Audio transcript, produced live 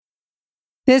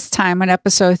This time on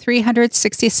episode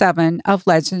 367 of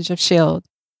Legends of S.H.I.E.L.D.,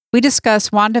 we discuss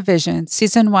Wandavision,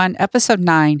 Season 1, Episode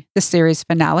 9, the series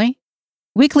finale,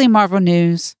 weekly Marvel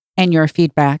news, and your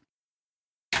feedback.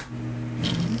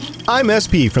 I'm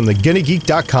SP from the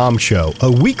GonnaGeek.com show, a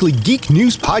weekly geek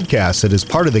news podcast that is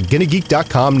part of the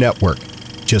GonnaGeek.com network.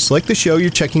 Just like the show you're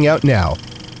checking out now.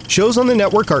 Shows on the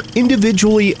network are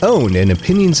individually owned and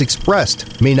opinions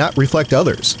expressed may not reflect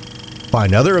others.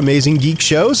 Find other amazing geek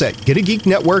shows at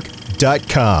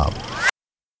GonnaGeekNetwork.com.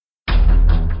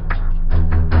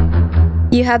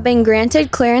 You have been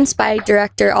granted clearance by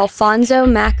director Alfonso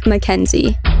Mack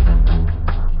Mackenzie.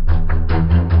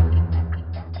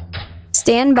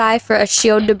 Stand by for a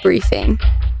S.H.I.E.L.D. debriefing.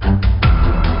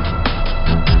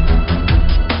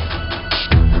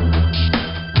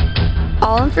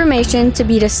 All information to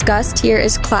be discussed here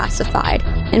is classified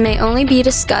and may only be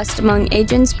discussed among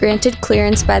agents granted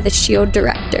clearance by the S.H.I.E.L.D.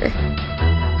 director.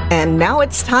 And now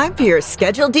it's time for your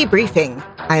scheduled debriefing.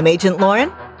 I'm Agent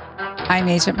Lauren. I'm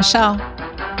Agent Michelle.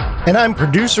 And I'm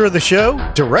producer of the show,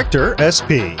 Director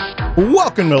SP.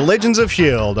 Welcome to Legends of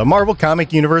S.H.I.E.L.D., a Marvel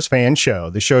Comic Universe fan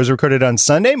show. The show is recorded on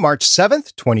Sunday, March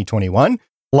 7th, 2021,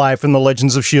 live from the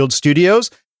Legends of S.H.I.E.L.D.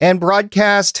 studios, and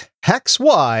broadcast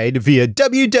hex-wide via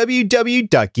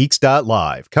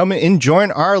www.geeks.live. Come and join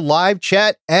our live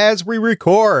chat as we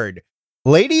record.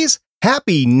 Ladies,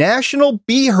 happy National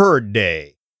Be Heard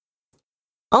Day.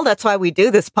 Oh, that's why we do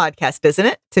this podcast, isn't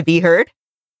it? To be heard?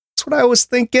 That's what I was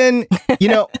thinking. You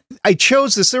know, I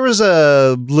chose this. There was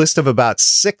a list of about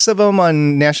 6 of them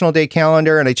on National Day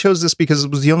calendar, and I chose this because it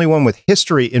was the only one with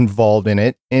history involved in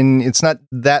it. And it's not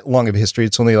that long of a history.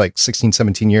 It's only like 16,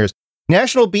 17 years.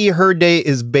 National Be Heard Day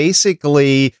is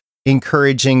basically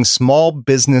encouraging small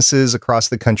businesses across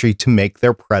the country to make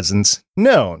their presence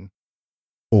known.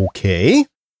 Okay.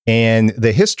 And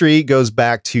the history goes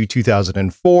back to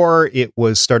 2004. It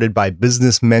was started by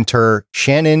business mentor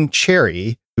Shannon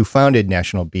Cherry, who founded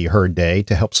National Be Heard Day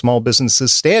to help small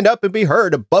businesses stand up and be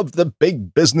heard above the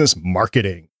big business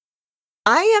marketing.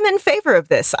 I am in favor of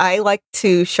this. I like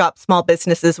to shop small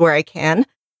businesses where I can.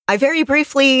 I very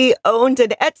briefly owned an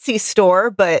Etsy store,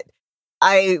 but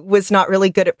I was not really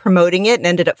good at promoting it and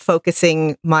ended up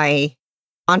focusing my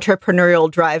entrepreneurial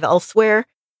drive elsewhere.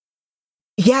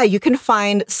 Yeah, you can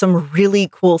find some really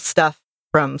cool stuff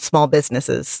from small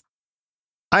businesses.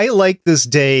 I like this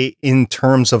day in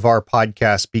terms of our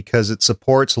podcast because it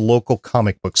supports local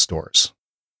comic book stores.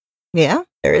 Yeah,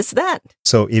 there is that.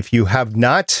 So if you have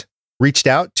not reached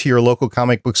out to your local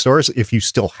comic book stores, if you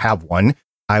still have one,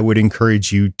 I would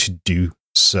encourage you to do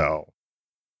so.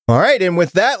 All right, and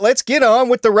with that, let's get on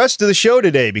with the rest of the show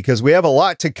today because we have a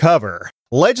lot to cover.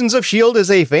 Legends of S.H.I.E.L.D.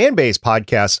 is a fan-based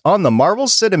podcast on the Marvel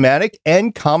Cinematic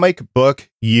and comic book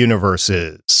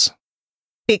universes.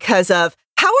 Because of,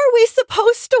 how are we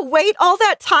supposed to wait all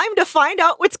that time to find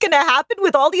out what's going to happen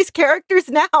with all these characters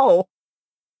now?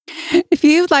 If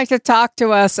you'd like to talk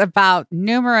to us about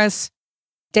numerous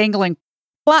dangling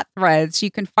plot threads, you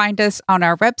can find us on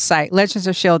our website,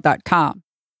 legendsofshield.com.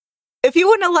 If you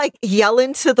want to yell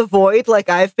into the void like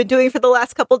I've been doing for the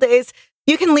last couple days,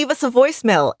 you can leave us a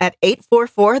voicemail at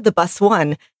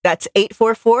 844-THE-BUS-1. That's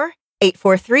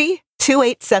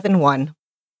 844-843-2871.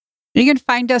 You can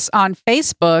find us on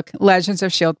Facebook, Legends of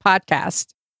S.H.I.E.L.D.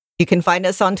 Podcast. You can find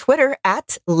us on Twitter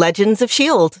at Legends of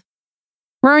S.H.I.E.L.D.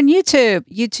 We're on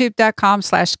YouTube,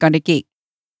 youtube.com/GonnaGeek.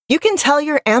 You can tell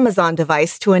your Amazon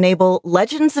device to enable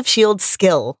Legends of S.H.I.E.L.D.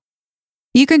 skill.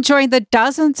 You can join the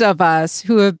dozens of us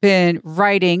who have been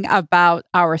writing about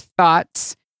our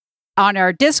thoughts on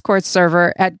our Discord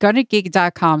server at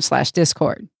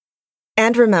GonnaGeek.com/Discord.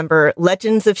 And remember,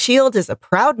 Legends of S.H.I.E.L.D. is a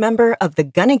proud member of the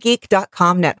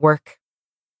GonnaGeek.com network.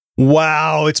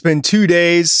 Wow, it's been 2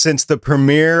 days since the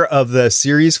premiere of the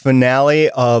series finale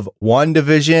of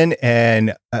Wandavision,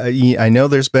 and I know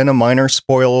there's been a minor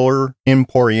spoiler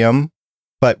emporium,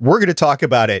 but we're going to talk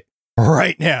about it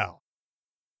right now.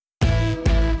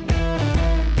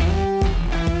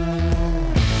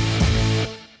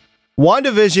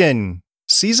 Wandavision,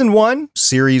 Season 1,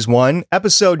 Series 1,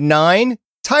 Episode 9,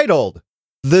 titled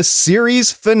The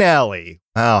Series Finale.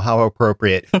 Wow, how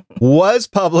appropriate. Was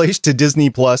published to Disney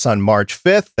Plus on March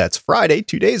 5th. That's Friday,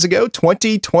 2 days ago,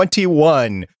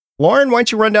 2021. Lauren, why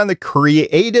don't you run down the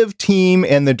creative team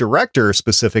and the director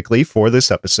specifically for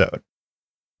this episode?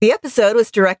 The episode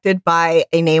was directed by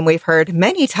a name we've heard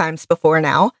many times before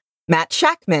now, Matt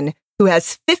Shakman, who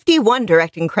has 51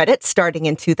 directing credits starting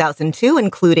in 2002,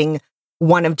 including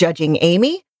one of Judging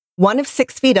Amy, one of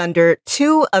 6 Feet Under,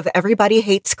 2 of Everybody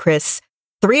Hates Chris,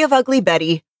 3 of Ugly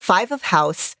Betty, 5 of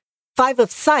House, 5 of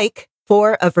Psych,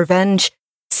 4 of Revenge,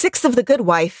 6 of The Good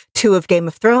Wife, 2 of Game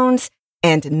of Thrones,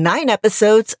 and 9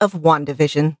 episodes of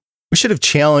Wandavision. We should have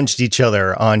challenged each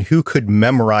other on who could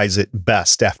memorize it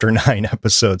best after 9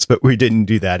 episodes, but we didn't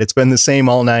do that. It's been the same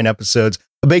all 9 episodes.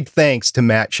 A big thanks to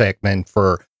Matt Shackman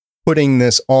for putting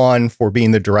this on, for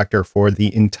being the director for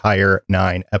the entire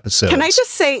 9 episodes. Can I just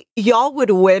say, y'all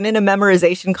would win in a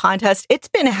memorization contest? It's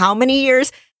been how many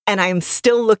years? And I'm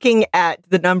still looking at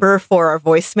the number for our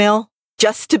voicemail,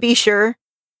 just to be sure.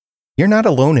 You're not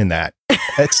alone in that.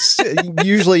 That's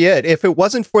usually it. If it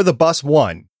wasn't for the bus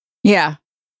one. Yeah.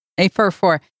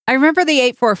 844. I remember the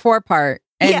 844 part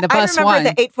and the bus one. I remember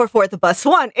the 844, the bus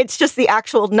one. It's just the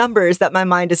actual numbers that my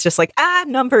mind is just like,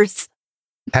 numbers.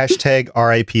 Hashtag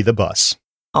RIP the bus.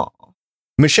 Oh.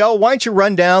 Michelle, why don't you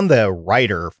run down the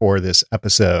writer for this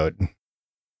episode?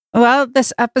 Well,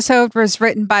 this episode was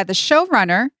written by the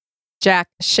showrunner, Jack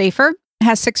Schaefer,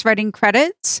 has 6 writing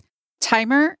credits.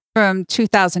 Timer from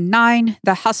 2009,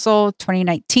 The Hustle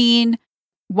 2019,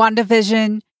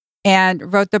 WandaVision,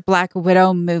 and wrote the Black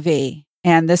Widow movie.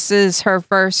 And this is her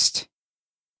first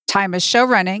time as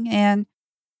showrunning. And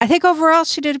I think overall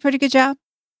she did a pretty good job.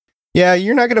 Yeah,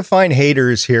 you're not going to find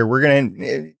haters here. We're going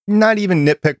to not even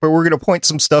nitpick, but we're going to point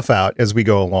some stuff out as we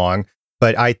go along.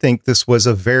 But I think this was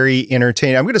a very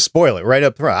entertaining. I'm going to spoil it right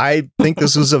up front. I think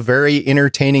this was a very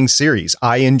entertaining series.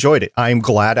 I enjoyed it. I'm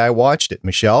glad I watched it.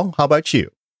 Michelle, how about you?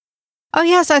 Oh,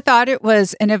 yes. I thought it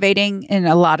was innovating in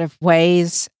a lot of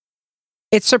ways.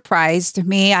 It surprised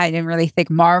me. I didn't really think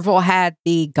Marvel had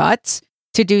the guts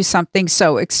to do something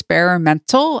so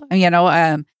experimental.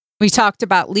 We talked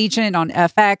about Legion on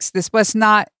FX. This was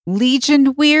not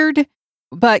Legion weird,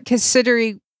 but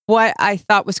considering what I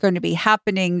thought was going to be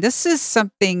happening, this is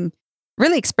something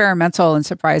really experimental and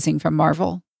surprising from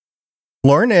Marvel.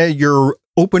 Lauren, your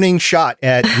opening shot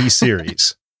at the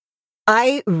series.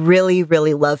 I really,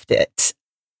 really loved it.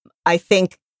 I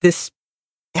think this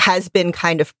has been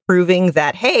kind of proving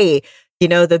that, hey,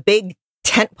 the big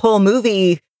tentpole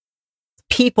movie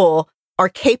people are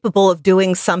capable of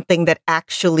doing something that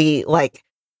actually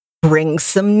brings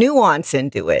some nuance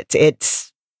into it.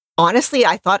 It's honestly,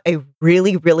 I thought a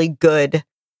really, really good,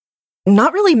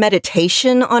 not really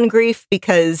meditation on grief,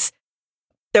 because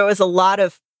there was a lot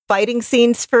of fighting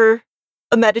scenes for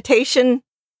a meditation,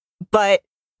 but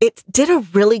it did a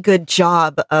really good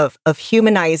job of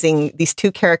humanizing these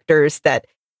 2 characters that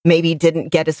maybe didn't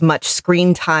get as much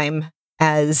screen time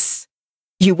as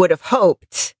you would have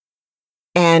hoped,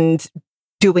 and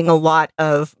doing a lot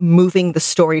of moving the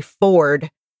story forward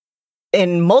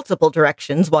in multiple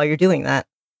directions while you're doing that.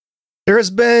 There has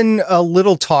been a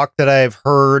little talk that I've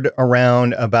heard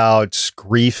around about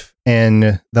grief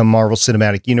in the Marvel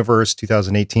Cinematic Universe.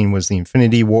 2018 was the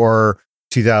Infinity War.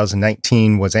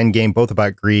 2019 was Endgame, both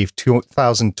about grief.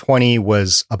 2020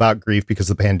 was about grief because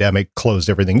the pandemic closed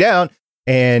everything down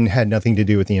and had nothing to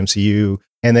do with the MCU.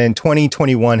 And then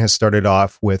 2021 has started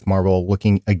off with Marvel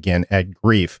looking again at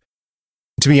grief.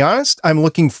 To be honest, I'm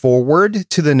looking forward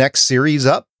to the next series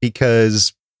up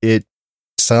because it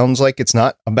sounds like it's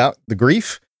not about the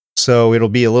grief. So it'll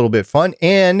be a little bit fun.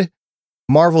 And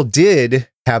Marvel did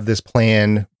have this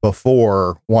plan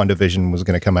before WandaVision was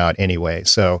going to come out anyway.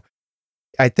 So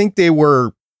I think they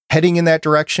were heading in that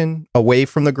direction away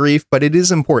from the grief, but it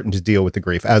is important to deal with the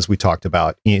grief, as we talked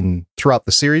about throughout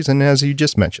the series. And as you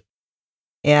just mentioned.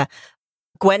 Yeah.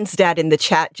 Gwen's dad in the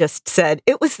chat just said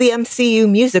it was the MCU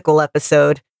musical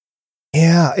episode.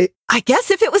 Yeah. I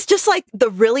guess if it was just the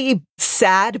really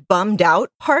sad, bummed out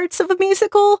parts of a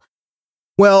musical.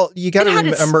 Well, you got to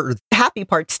remember happy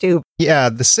parts too. Yeah.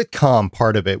 The sitcom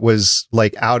part of it was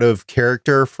out of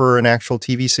character for an actual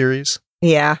TV series.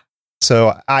 Yeah.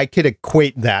 So I could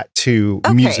equate that to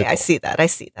musical. I see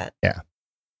that. Yeah.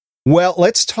 Well,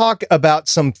 let's talk about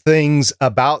some things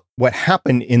about what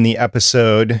happened in the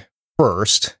episode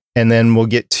first, and then we'll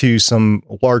get to some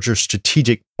larger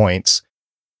strategic points.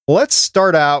 Let's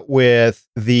start out with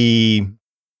the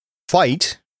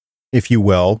fight, if you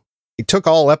will. It took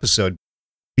all episode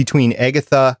between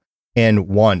Agatha and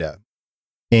Wanda.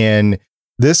 And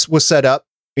this was set up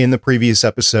in the previous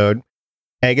episode.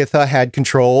 Agatha had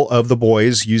control of the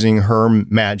boys using her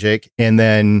magic, and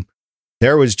then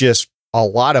there was just a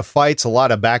lot of fights, a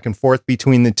lot of back and forth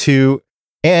between the two,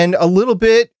 and a little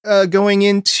bit going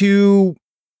into,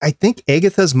 I think,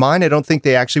 Agatha's mind. I don't think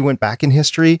they actually went back in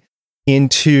history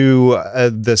into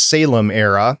the Salem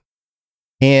era,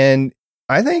 and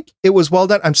I think it was well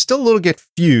done. I'm still a little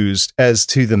confused as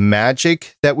to the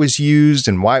magic that was used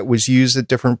and why it was used at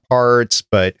different parts,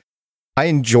 but I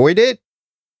enjoyed it.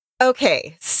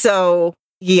 Okay, so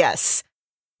yes.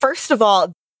 First of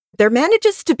all, there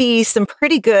manages to be some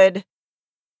pretty good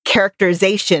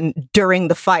characterization during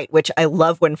the fight, which I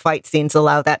love when fight scenes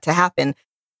allow that to happen.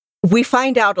 We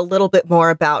find out a little bit more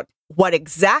about what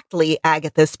exactly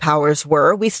Agatha's powers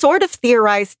were. We sort of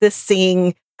theorized this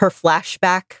seeing her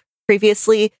flashback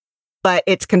previously, but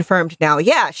it's confirmed now.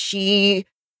 Yeah, she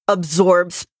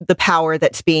absorbs the power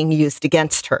that's being used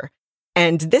against her.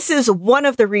 And this is one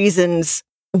of the reasons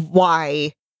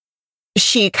why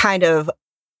she kind of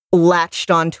latched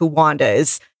onto Wanda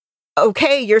is,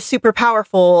 okay, you're super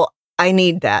powerful. I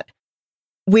need that.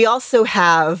 We also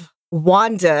have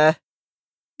Wanda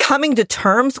coming to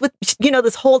terms with,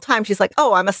 this whole time she's like,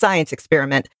 oh, I'm a science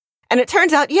experiment. And it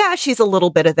turns out, yeah, she's a little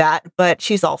bit of that, but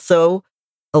she's also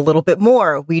a little bit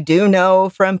more. We do know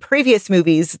from previous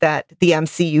movies that the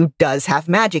MCU does have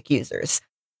magic users.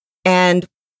 And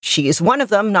she is one of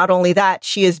them. Not only that,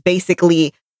 she is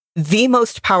basically the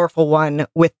most powerful one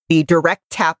with the direct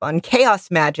tap on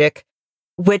chaos magic,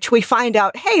 which we find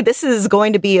out, hey, this is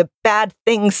going to be a bad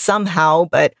thing somehow,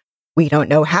 but we don't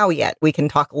know how yet. We can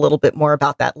talk a little bit more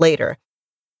about that later.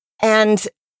 And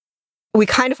we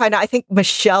kind of find out, I think,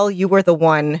 Michelle, you were the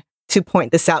one to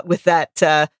point this out with that,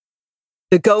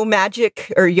 the Go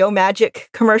Magic or Yo Magic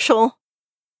commercial.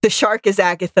 The shark is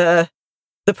Agatha.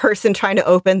 The person trying to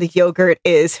open the yogurt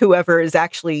is whoever is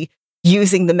actually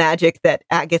using the magic that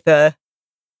Agatha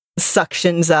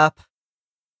suctions up,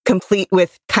 complete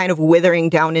with kind of withering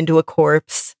down into a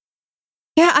corpse.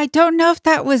 Yeah, I don't know if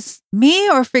that was me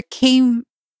or if it came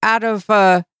out of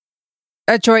a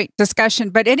joint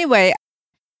discussion. But anyway,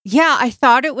 yeah, I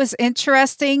thought it was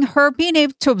interesting. Her being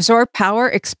able to absorb power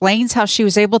explains how she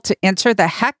was able to enter the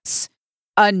hex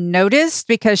unnoticed,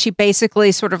 because she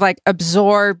basically sort of like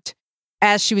absorbed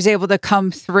as she was able to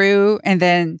come through and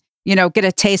then, get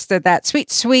a taste of that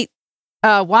sweet, sweet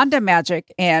Wanda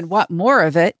magic and want more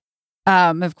of it.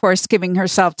 Of course, giving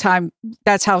herself time.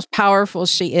 That's how powerful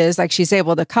she is. Like, she's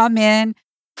able to come in,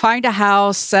 find a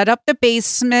house, set up the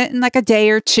basement in like a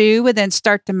day or two, and then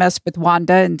start to mess with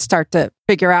Wanda and start to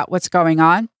figure out what's going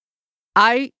on.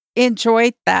 I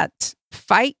enjoyed that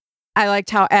fight. I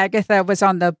liked how Agatha was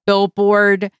on the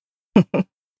billboard.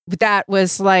 That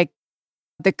was like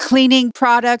the cleaning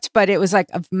product, but it was like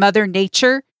of Mother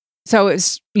Nature. So it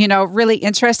was, really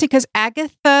interesting because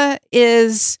Agatha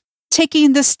is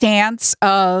taking the stance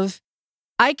of,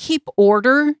 I keep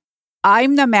order.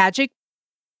 I'm the magic.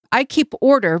 I keep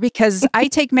order because I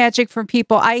take magic from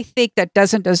people I think that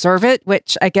doesn't deserve it,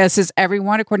 which I guess is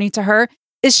everyone, according to her.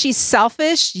 Is she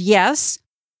selfish? Yes.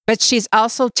 But she's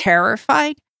also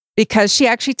terrified because she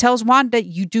actually tells Wanda,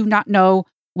 you do not know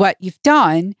what you've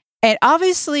done. And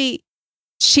obviously,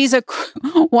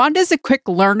 Wanda's a quick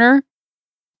learner,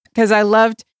 because I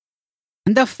loved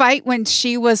the fight when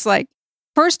she was like,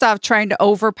 first off, trying to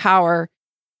overpower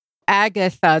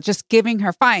Agatha, just giving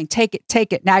her, fine, take it.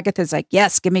 And Agatha's like,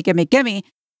 yes, gimme,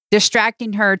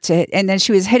 distracting her and then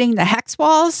she was hitting the hex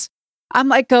walls. I'm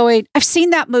like going, I've seen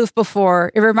that move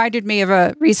before. It reminded me of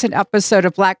a recent episode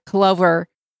of Black Clover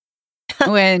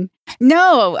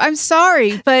no, I'm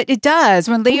sorry, but it does.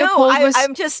 When Leopold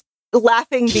I'm just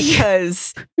laughing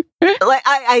because like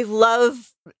I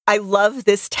love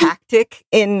this tactic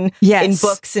in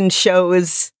books and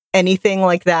shows, anything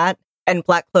like that. And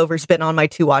Black Clover's been on my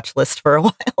to-watch list for a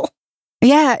while.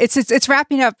 Yeah, it's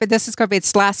wrapping up, but this is going to be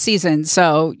its last season,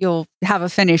 so you'll have a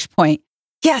finish point.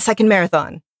 Yes, I can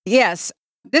marathon. Yes,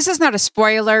 this is not a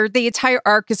spoiler. The entire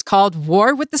arc is called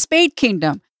War with the Spade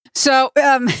Kingdom. So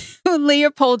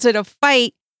Leopold's in a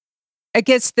fight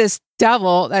against this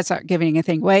devil. That's not giving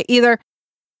anything away either.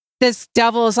 This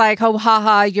devil is like, oh,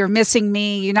 haha, you're missing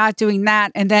me. You're not doing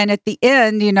that. And then at the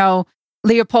end,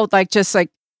 Leopold just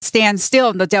stands still.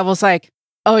 And the devil's like,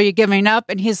 oh, you're giving up?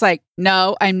 And he's like,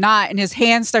 no, I'm not. And his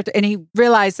hands and he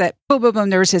realized that boom, boom, boom,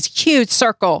 there was this huge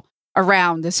circle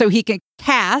around so he can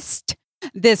cast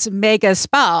this mega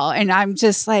spell. And I'm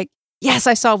just like, yes,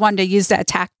 I saw Wanda use that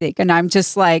tactic. And I'm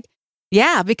just like,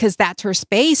 yeah, because that's her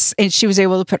space. And she was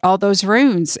able to put all those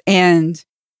runes and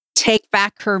take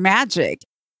back her magic.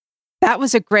 That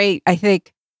was a great, I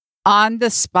think, on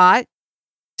the spot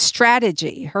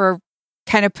strategy. Her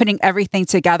kind of putting everything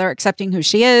together, accepting who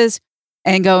she is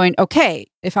and going, okay,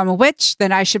 if I'm a witch,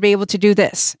 then I should be able to do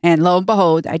this. And lo and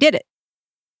behold, I did it.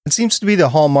 It seems to be the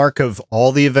hallmark of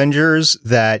all the Avengers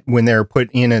that when they're put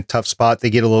in a tough spot,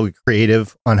 they get a little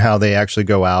creative on how they actually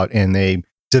go out and they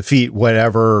defeat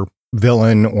whatever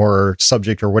villain or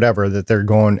subject or whatever that they're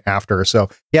going after. So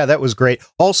yeah, that was great.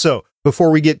 Also,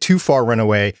 before we get too far run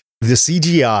away, the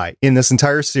CGI in this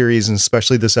entire series, and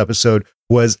especially this episode,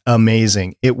 was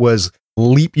amazing. It was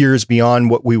leap years beyond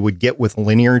what we would get with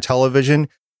linear television.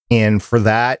 And for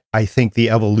that, I think the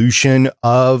evolution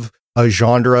of a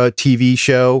genre TV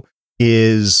show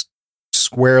is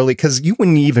squarely, because you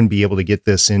wouldn't even be able to get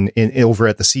this in over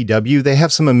at the CW. They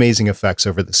have some amazing effects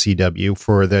over the CW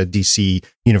for the DC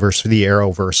universe, for the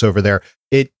Arrowverse over there.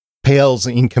 It pales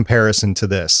in comparison to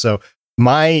this. So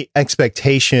my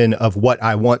expectation of what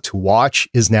I want to watch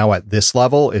is now at this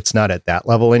level. It's not at that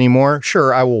level anymore.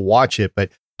 Sure, I will watch it,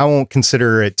 but I won't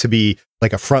consider it to be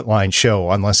like a frontline show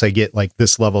unless I get like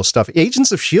this level of stuff.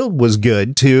 Agents of S.H.I.E.L.D. was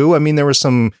good too. I mean, there was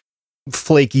some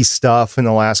flaky stuff in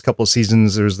the last couple of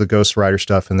seasons. There was the Ghost Rider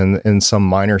stuff and some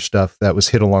minor stuff that was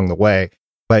hit along the way.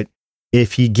 But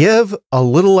if you give a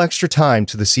little extra time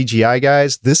to the CGI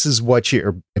guys, this is what you,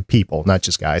 or people, not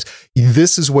just guys,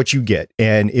 this is what you get.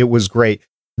 And it was great.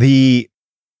 The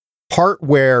part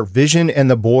where Vision and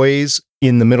the boys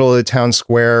in the middle of the town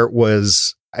square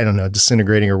was, I don't know,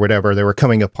 disintegrating or whatever, they were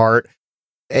coming apart.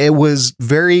 It was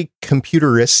very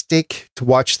computeristic to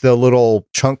watch the little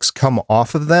chunks come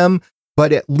off of them,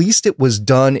 but at least it was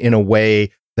done in a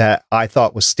way that I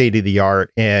thought was state of the art,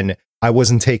 and I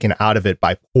wasn't taken out of it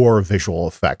by poor visual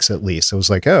effects. At least it was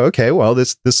like, oh, okay, well,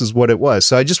 this is what it was.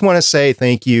 So I just want to say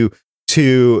thank you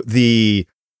to the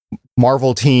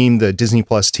Marvel team, the Disney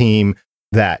Plus team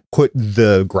that put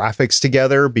the graphics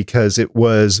together, because it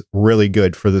was really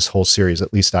good for this whole series.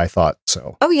 At least I thought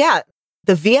so. Oh, yeah.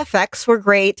 The VFX were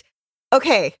great.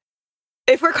 Okay.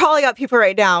 If we're calling out people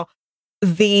right now,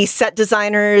 the set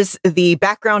designers, the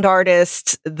background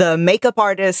artists, the makeup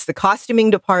artists, the costuming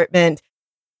department,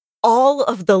 all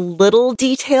of the little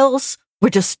details were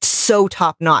just so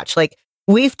top notch. Like,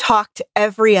 we've talked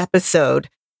every episode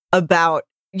about,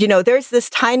 you know, there's this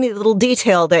tiny little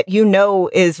detail that you know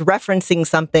is referencing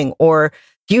something, or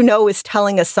you know is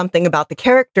telling us something about the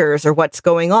characters or what's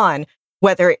going on,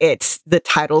 whether it's the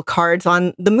title cards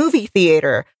on the movie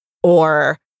theater,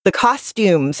 or the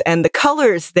costumes and the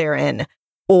colors they're in,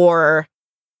 or,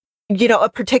 you know, a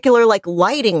particular like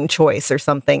lighting choice or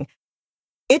something.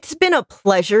 It's been a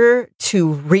pleasure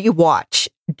to rewatch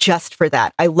just for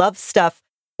that. I love stuff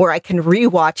where I can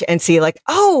rewatch and see like,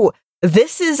 oh,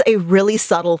 this is a really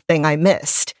subtle thing I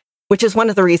missed, which is one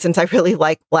of the reasons I really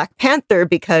like Black Panther,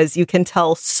 because you can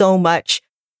tell so much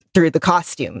through the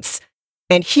costumes.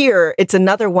 And here it's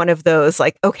another one of those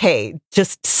like, okay,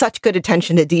 just such good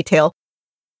attention to detail.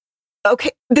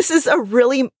 Okay, this is a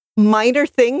really minor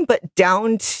thing, but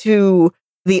down to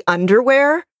the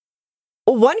underwear.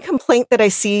 One complaint that I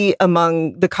see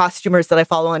among the costumers that I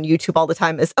follow on YouTube all the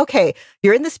time is, okay,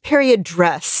 you're in this period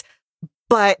dress,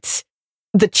 but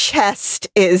the chest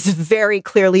is very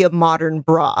clearly a modern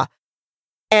bra.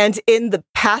 And in the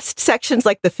past sections,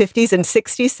 like the 50s and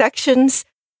 60s sections,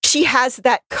 she has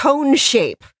that cone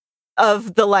shape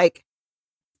of the like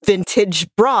vintage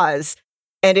bras.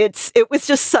 And it was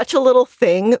just such a little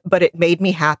thing, but it made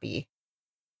me happy.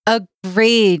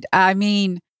 Agreed. I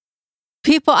mean,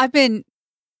 I've been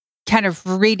kind of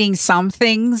reading some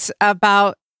things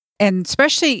about, and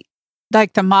especially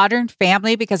like the Modern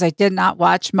Family, because I did not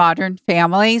watch Modern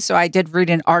Family. So I did read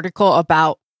an article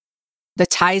about the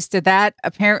ties to that.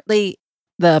 Apparently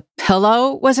the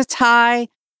pillow was a tie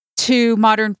to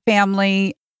Modern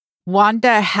Family.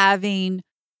 Wanda having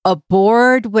a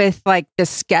board with like the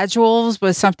schedules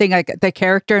was something like the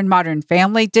character in Modern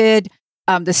Family did.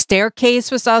 The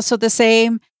staircase was also the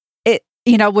same.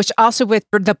 You know, which also with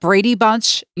the Brady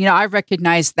Bunch, you know, I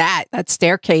recognize that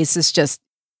staircase is just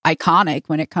iconic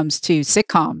when it comes to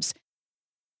sitcoms.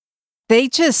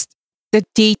 The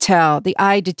detail, the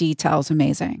eye to detail is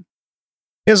amazing.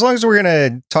 As long as we're going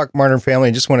to talk Modern Family,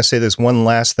 I just want to say this one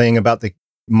last thing about the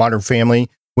Modern Family.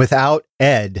 Without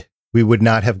Ed, we would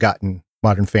not have gotten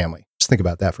Modern Family. Just think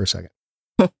about that for a second.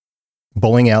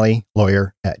 Bowling alley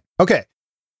lawyer Ed. Okay.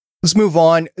 Let's move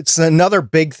on. It's another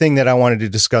big thing that I wanted to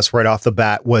discuss right off the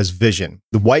bat was Vision.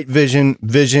 The White Vision,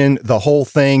 the whole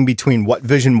thing between what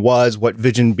Vision was, what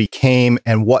Vision became,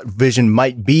 and what Vision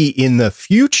might be in the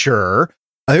future.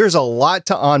 There's a lot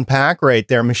to unpack right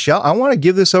there. Michelle, I want to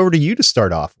give this over to you to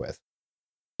start off with.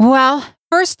 Well,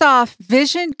 first off,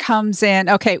 Vision comes in.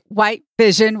 Okay, White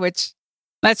Vision, which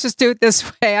let's just do it this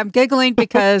way. I'm giggling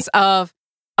because of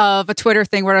a Twitter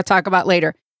thing we're going to talk about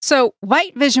later. So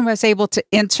White Vision was able to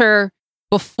enter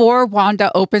before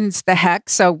Wanda opens the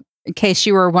hex. So in case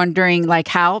you were wondering like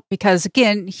how, because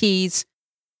again,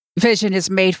 Vision is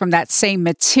made from that same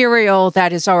material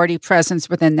that is already present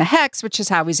within the hex, which is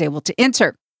how he's able to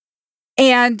enter.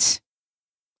 And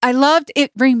I loved, it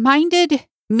reminded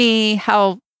me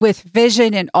how with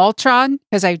Vision and Ultron,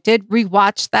 because I did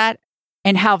rewatch that,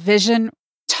 and how Vision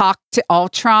talked to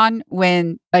Ultron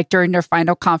when, like, during their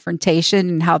final confrontation,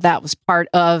 and how that was part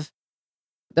of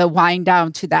the wind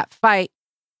down to that fight.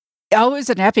 it was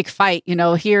an epic fight,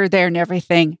 here, there, and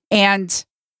everything. And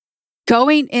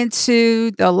going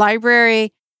into the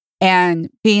library and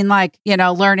being like,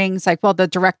 learning, it's like, well, the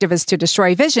directive is to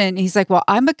destroy Vision. He's like, well,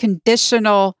 I'm a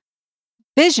conditional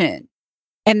Vision.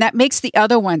 And that makes the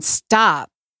other one stop.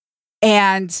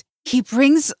 And he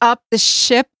brings up the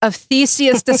ship of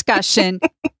Theseus discussion.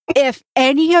 If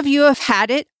any of you have had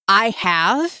it, I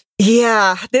have.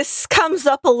 Yeah, this comes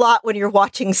up a lot when you're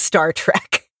watching Star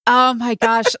Trek. Oh my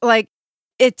gosh. Like,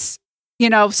 it's,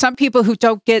 some people who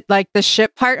don't get like the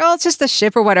ship part, oh, it's just a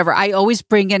ship or whatever. I always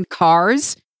bring in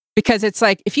cars because it's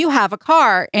like, if you have a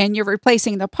car and you're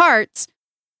replacing the parts,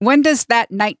 when does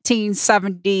that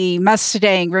 1970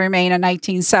 Mustang remain a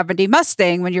 1970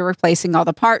 Mustang when you're replacing all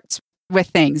the parts with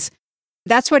things?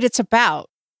 That's what it's about.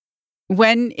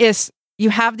 You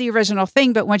have the original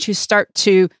thing, but once you start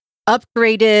to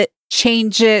upgrade it,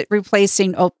 change it,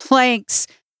 replacing old planks,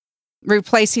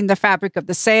 replacing the fabric of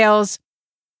the sails,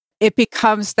 it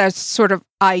becomes that sort of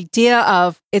idea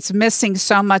of it's missing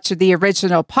so much of the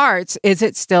original parts. Is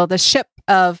it still the ship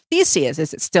of Theseus?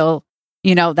 Is it still,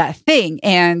 that thing?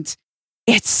 And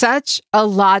it's such a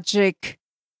logic.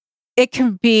 It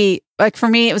can be like, for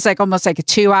me, it was like almost like a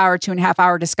 2.5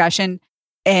 hour discussion.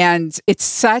 And it's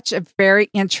such a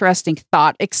very interesting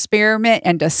thought experiment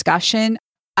and discussion.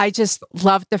 I just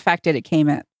loved the fact that it came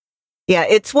in. Yeah,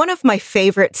 it's one of my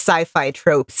favorite sci-fi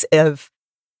tropes of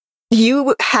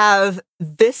you have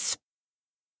this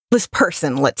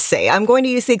person, let's say. I'm going to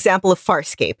use the example of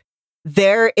Farscape.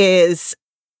 There is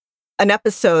an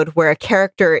episode where a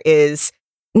character is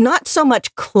not so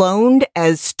much cloned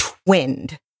as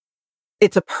twinned.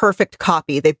 It's a perfect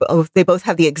copy. They both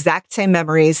have the exact same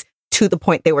memories to the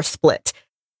point they were split,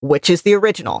 which is the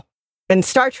original. In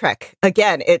Star Trek,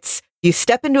 again, it's you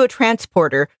step into a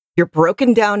transporter, you're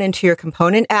broken down into your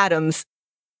component atoms,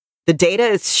 the data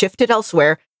is shifted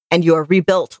elsewhere, and you're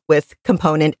rebuilt with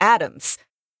component atoms.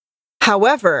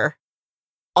 However,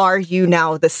 are you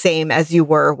now the same as you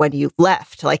were when you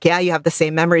left? Like, yeah, you have the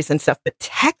same memories and stuff, but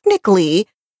technically,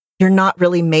 you're not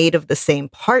really made of the same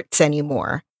parts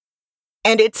anymore.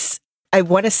 And I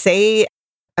want to say,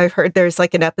 I've heard there's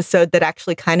like an episode that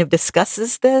actually kind of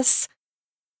discusses this.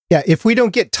 Yeah, if we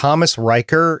don't get Thomas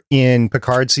Riker in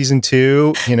Picard season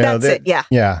 2, That's it, yeah.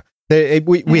 Yeah,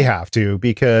 we have to,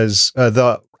 because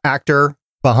the actor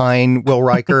behind Will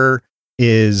Riker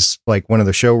is like one of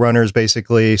the showrunners,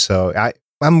 basically. So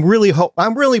I'm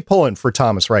really pulling for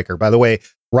Thomas Riker. By the way,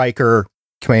 Riker,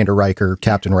 Commander Riker,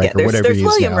 Captain Riker, whatever there's he is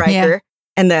William now. Riker,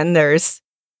 and then there's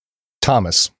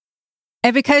Thomas.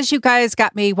 And because you guys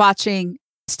got me watching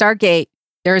Stargate,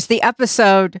 there's the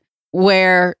episode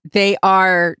where they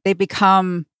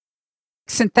become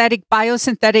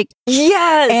biosynthetic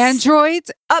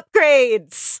androids.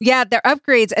 Upgrades. Yeah, they're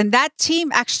upgrades. And that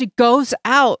team actually goes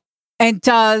out and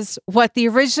does what the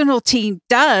original team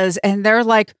does. And they're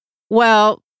like,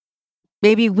 well,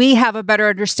 maybe we have a better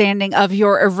understanding of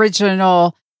your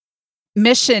original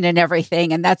mission and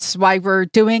everything. And that's why we're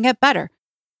doing it better.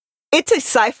 It's a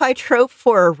sci-fi trope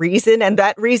for a reason, and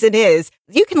that reason is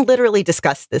you can literally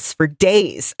discuss this for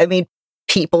days. I mean,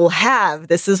 people have.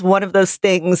 This is one of those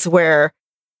things where,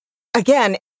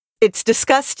 again, it's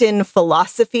discussed in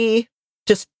philosophy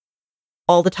just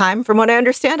all the time, from what I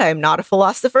understand. I am not a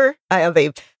philosopher. I have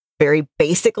a very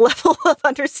basic level of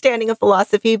understanding of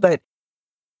philosophy, but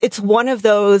it's one of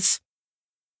those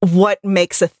what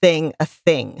makes a thing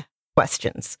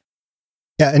questions.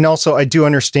 Yeah, and also I do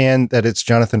understand that it's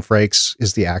Jonathan Frakes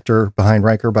is the actor behind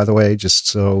Riker, by the way, just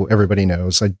so everybody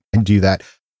knows. I do that.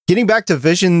 Getting back to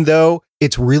Vision, though,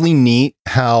 it's really neat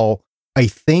how I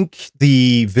think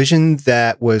the Vision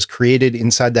that was created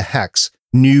inside the Hex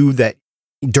knew that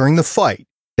during the fight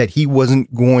that he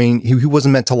wasn't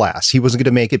meant to last. He wasn't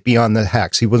going to make it beyond the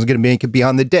Hex. He wasn't going to make it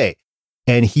beyond the day.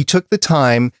 And he took the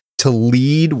time to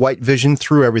lead White Vision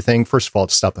through everything, first of all,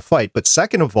 to stop the fight. But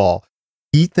second of all,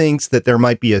 he thinks that there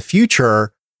might be a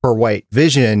future for White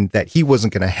Vision that he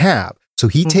wasn't going to have. So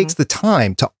he takes the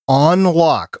time to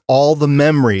unlock all the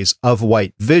memories of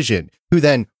White Vision, who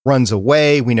then runs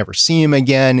away. We never see him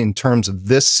again in terms of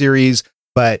this series,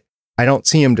 but I don't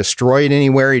see him destroyed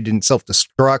anywhere. He didn't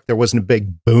self-destruct. There wasn't a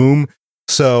big boom.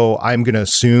 So I'm going to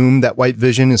assume that White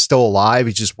Vision is still alive.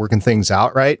 He's just working things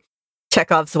out, right?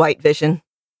 Chekhov's White Vision.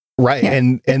 Right. Yeah.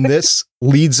 And this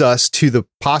leads us to the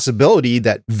possibility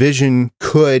that Vision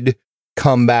could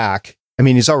come back. I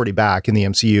mean, he's already back in the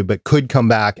MCU, but could come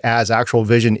back as actual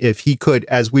Vision if he could,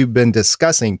 as we've been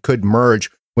discussing, could merge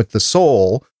with the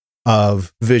soul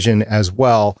of Vision as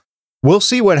well. We'll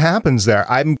see what happens there.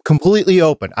 I'm completely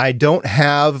open. I don't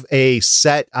have a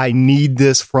set, I need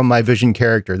this from my Vision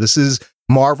character. This is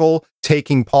Marvel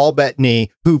taking Paul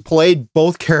Bettany, who played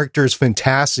both characters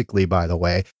fantastically, by the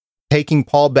way, taking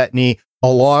Paul Bettany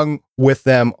along with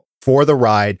them for the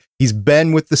ride. He's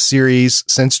been with the series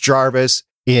since Jarvis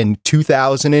in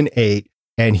 2008,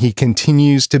 and he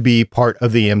continues to be part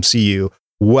of the MCU.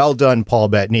 Well done, Paul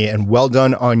Bettany, and well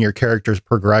done on your character's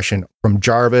progression from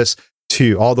Jarvis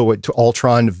to all the way to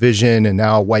Ultron, Vision, and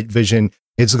now White Vision.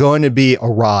 It's going to be a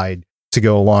ride to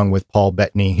go along with Paul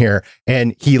Bettany here.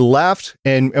 And he left,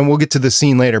 and we'll get to the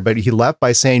scene later, but he left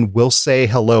by saying, "We'll say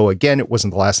hello again." It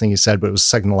wasn't the last thing he said, but it was the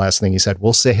second to last thing he said.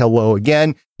 "We'll say hello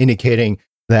again," indicating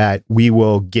that we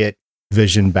will get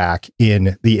Vision back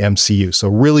in the MCU. So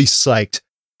really psyched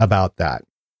about that.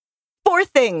 4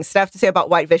 things I have to say about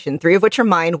White Vision, 3 of which are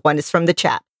mine. 1 is from the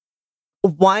chat.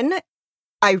 1,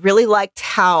 I really liked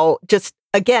how, just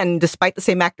again, despite the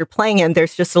same actor playing him,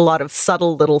 there's just a lot of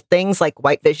subtle little things, like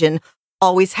White Vision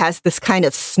always has this kind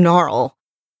of snarl.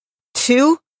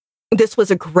 2, this was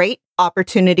a great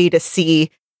opportunity to see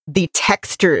the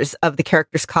textures of the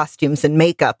characters' costumes and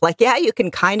makeup. Like, yeah, you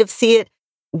can kind of see it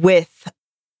with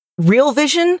real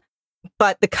Vision,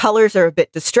 but the colors are a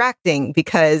bit distracting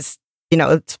because,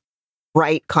 it's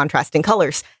bright, contrasting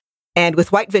colors. And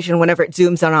with White Vision, whenever it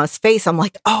zooms on his face, I'm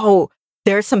like, oh,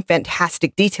 there's some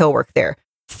fantastic detail work there.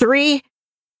 3,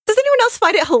 does anyone else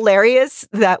find it hilarious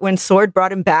that when Sword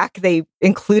brought him back, they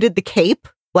included the cape?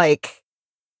 Like,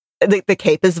 the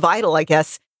cape is vital, I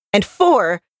guess. And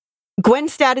 4,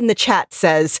 Gwenstad in the chat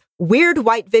says, "Weird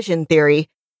White Vision theory.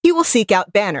 He will seek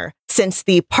out Banner, since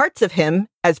the parts of him,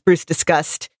 as Bruce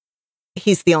discussed,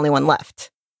 he's the only one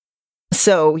left."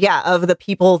 So, yeah, of the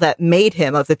people that made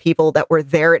him, of the people that were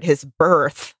there at his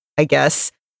birth, I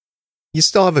guess. You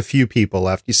still have a few people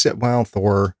left. You said, well,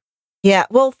 Thor. Yeah,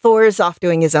 well, Thor's off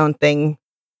doing his own thing.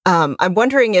 I'm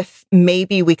wondering if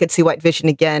maybe we could see White Vision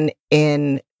again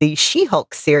in the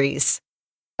She-Hulk series.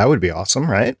 That would be awesome,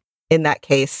 right? In that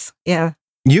case, yeah.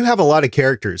 You have a lot of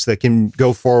characters that can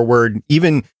go forward,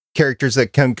 even characters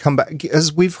that can come back.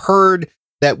 As we've heard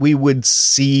that we would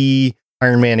see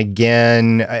Iron Man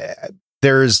again.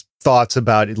 There's thoughts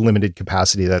about limited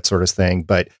capacity, that sort of thing.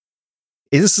 But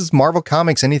this is Marvel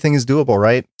Comics. Anything is doable,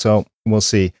 right? So we'll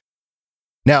see.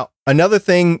 Now, another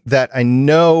thing that I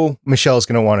know Michelle's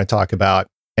going to want to talk about,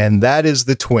 and that is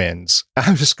the twins.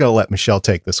 I'm just going to let Michelle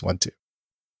take this one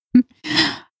too.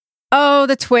 Oh,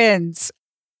 the twins.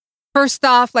 First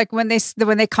off, like when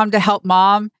they come to help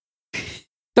Mom,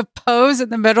 the pose in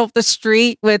the middle of the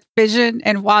street with Vision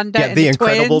and Wanda. Yeah, and the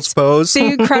Incredibles twins. Pose.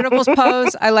 The Incredibles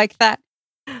pose. I like that.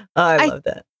 I love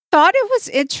that. Thought it was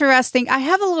interesting. I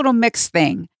have a little mixed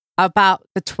thing about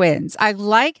the twins. I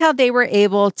like how they were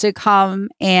able to come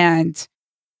and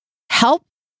help.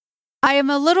 I am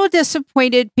a little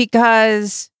disappointed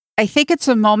because I think it's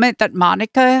a moment that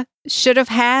Monica should have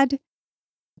had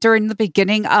during the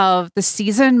beginning of the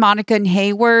season. Monica and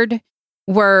Hayward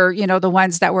were, the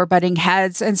ones that were butting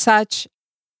heads and such.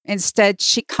 Instead,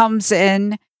 she comes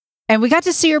in and we got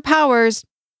to see her powers.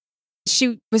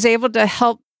 She was able to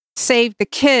help save the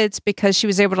kids because she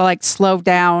was able to slow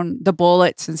down the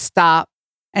bullets and stop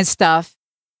and stuff.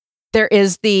 There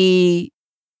is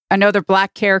another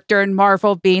black character in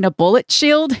Marvel being a bullet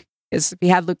shield, because we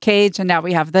had Luke Cage and now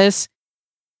we have this.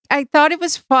 I thought it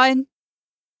was fun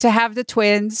to have the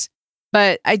twins,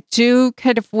 but I do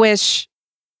kind of wish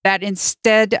that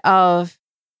instead of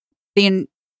the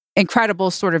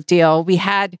Incredible sort of deal, we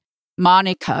had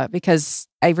Monica, because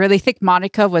I really think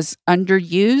Monica was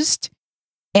underused,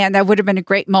 and that would have been a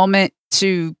great moment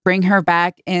to bring her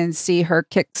back and see her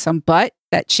kick some butt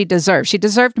that she deserved. She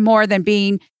deserved more than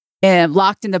being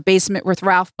locked in the basement with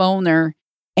Ralph Bohner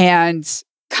and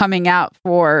coming out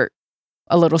for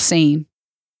a little scene.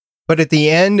 But at the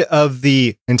end of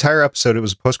the entire episode, it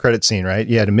was a post-credit scene, right?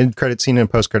 You had a mid-credit scene and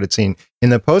a post-credit scene.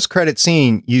 In the post-credit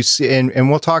scene, you see, and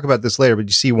we'll talk about this later, but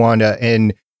you see Wanda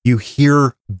and you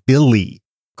hear Billy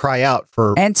cry out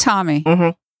for... And Tommy.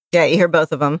 Mm-hmm. Yeah, you hear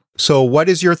both of them. So what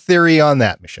is your theory on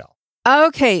that, Michelle?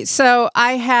 Okay, so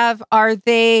I have, are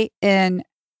they in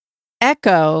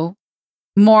Echo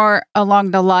more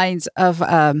along the lines of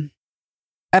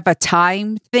a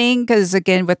time thing? Because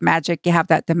again, with magic, you have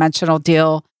that dimensional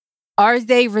deal. Are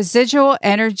they residual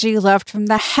energy left from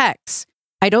the Hex?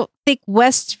 I don't think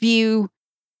Westview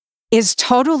is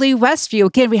totally Westview.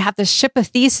 Again, we have the ship of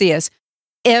Theseus.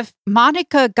 If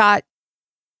Monica got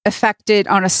affected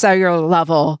on a cellular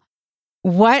level,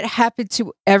 what happened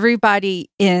to everybody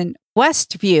in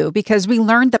Westview? Because we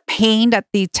learned the pain that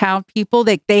the town people,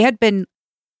 they had been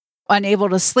unable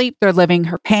to sleep. They're living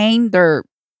her pain. They're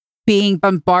being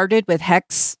bombarded with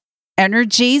Hex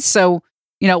energy. So,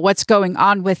 what's going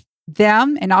on with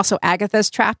them? And also Agatha's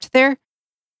trapped there.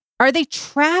 Are they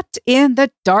trapped in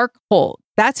the dark hold?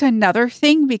 That's another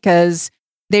thing because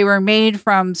they were made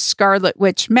from Scarlet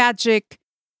Witch magic.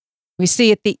 We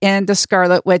see at the end the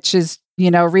Scarlet Witch is,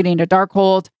 reading a dark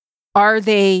hold. Are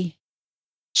they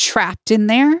trapped in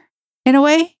there in a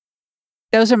way?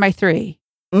 Those are my three.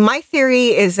 My theory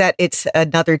is that it's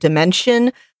another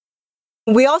dimension.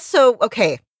 We also,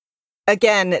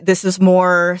 again, this is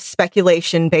more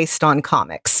speculation based on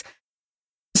comics.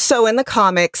 So in the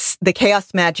comics, the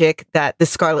chaos magic that the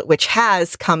Scarlet Witch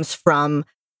has comes from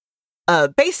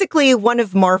basically one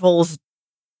of Marvel's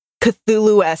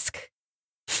Cthulhu-esque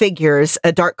figures,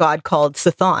 a dark god called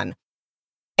Sithon.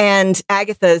 And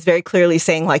Agatha is very clearly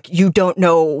saying, like, you don't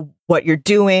know what you're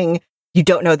doing. You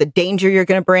don't know the danger you're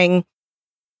going to bring.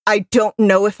 I don't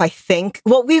know if I think...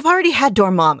 Well, we've already had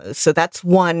Dormammu, so that's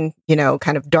one,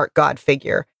 kind of dark god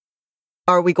figure.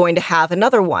 Are we going to have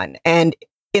another one? And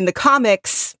in the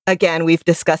comics, again, we've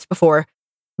discussed before,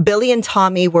 Billy and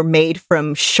Tommy were made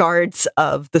from shards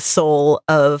of the soul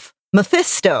of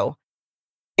Mephisto.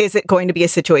 Is it going to be a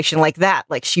situation like that?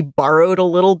 Like she borrowed a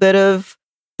little bit of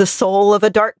the soul of a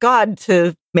dark god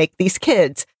to make these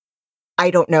kids? I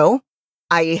don't know.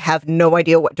 I have no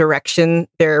idea what direction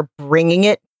they're bringing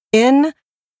it in,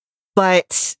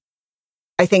 but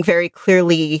I think very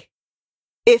clearly,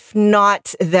 if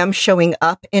not them showing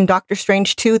up in Doctor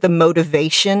Strange 2, the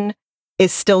motivation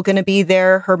is still going to be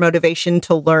there. Her motivation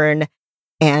to learn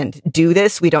and do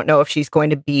this. We don't know if she's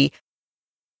going to be...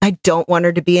 I don't want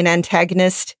her to be an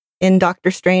antagonist in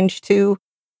Doctor Strange 2.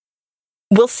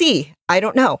 We'll see. I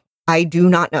don't know. I do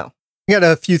not know. I got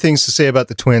a few things to say about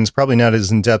the twins, probably not as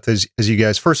in depth as you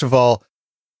guys. First of all,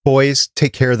 boys,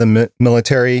 take care of the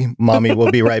military. Mommy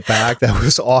will be right back. That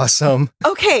was awesome.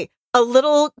 Okay. A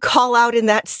little call out in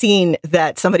that scene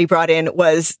that somebody brought in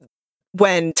was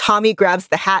when Tommy grabs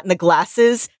the hat and the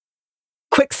glasses.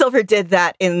 Quicksilver did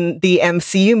that in the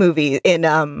MCU movie in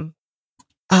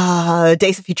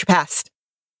Days of Future Past.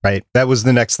 Right. That was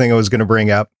the next thing I was going to bring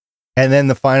up. And then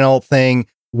the final thing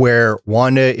where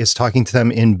Wanda is talking to them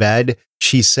in bed,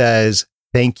 she says,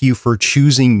 "Thank you for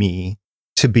choosing me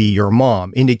to be your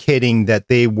mom," indicating that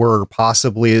they were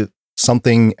possibly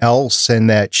something else and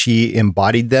that she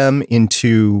embodied them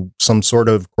into some sort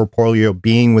of corporeal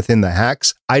being within the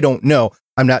Hex. I don't know.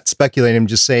 I'm not speculating. I'm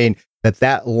just saying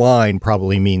that line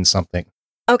probably means something.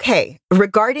 Okay.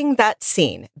 Regarding that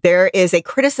scene, there is a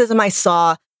criticism I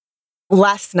saw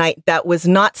last night that was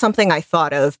not something I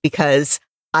thought of because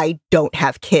I don't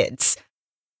have kids.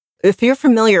 If you're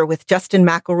familiar with Justin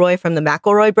McElroy from the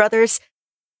McElroy brothers,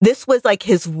 this was like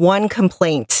his one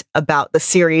complaint about the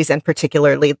series and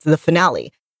particularly the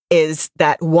finale is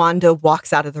that Wanda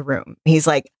walks out of the room. He's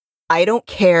like, I don't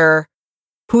care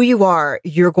who you are,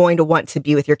 you're going to want to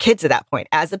be with your kids at that point.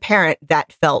 As a parent,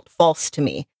 that felt false to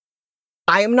me.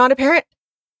 I am not a parent.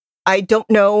 I don't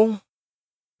know.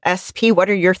 SP, what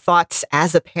are your thoughts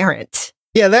as a parent?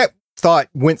 Yeah, that thought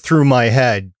went through my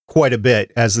head quite a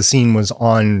bit as the scene was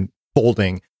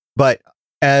unfolding. But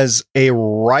as a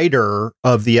writer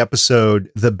of the episode,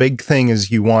 the big thing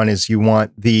you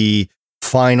want the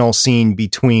final scene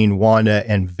between Wanda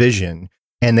and Vision.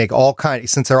 And they all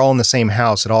since they're all in the same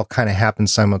house, it all kind of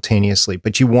happens simultaneously.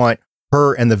 But you want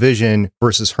her and the Vision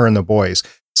versus her and the boys.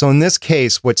 So in this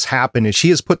case, what's happened is she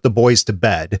has put the boys to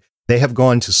bed. They have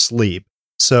gone to sleep.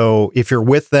 So if you're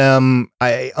with them,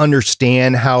 I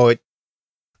understand how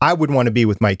I would want to be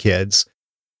with my kids.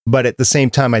 But at the same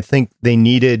time, I think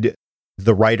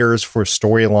the writers for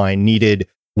storyline needed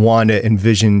Wanda and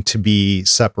Vision to be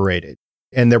separated.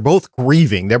 And they're both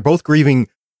grieving. They're both grieving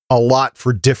a lot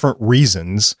for different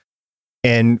reasons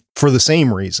and for the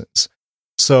same reasons.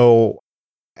 So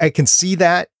I can see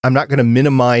that. I'm not going to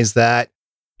minimize that,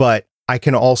 but I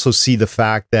can also see the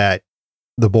fact that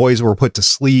the boys were put to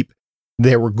sleep.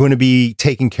 They were going to be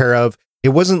taken care of. It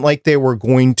wasn't like they were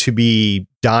going to be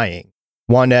dying.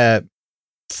 Wanda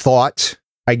thought,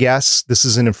 I guess, this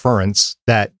is an inference,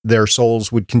 that their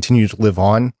souls would continue to live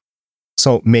on.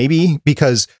 So maybe,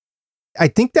 because I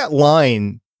think that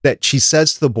line that she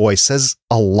says to the boy says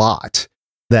a lot,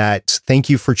 that thank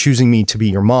you for choosing me to be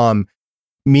your mom,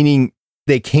 meaning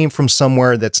they came from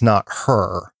somewhere that's not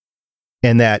her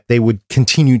and that they would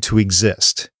continue to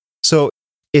exist. So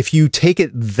if you take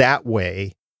it that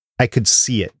way, I could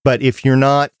see it. But if you're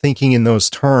not thinking in those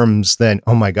terms, then,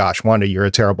 oh my gosh, Wanda, you're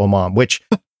a terrible mom, which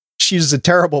she's a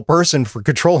terrible person for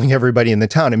controlling everybody in the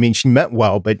town. I mean, she meant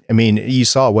well, but I mean, you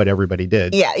saw what everybody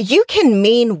did. Yeah, you can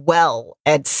mean well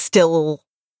and still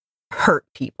hurt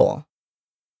people.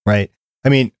 Right. I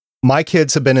mean, my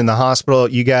kids have been in the hospital.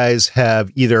 You guys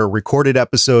have either recorded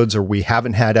episodes or we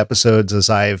haven't had episodes as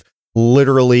I've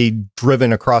literally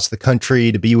driven across the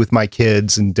country to be with my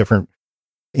kids in different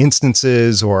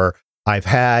instances, or I've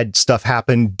had stuff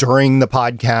happen during the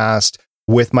podcast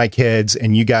with my kids,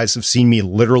 and you guys have seen me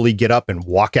literally get up and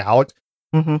walk out.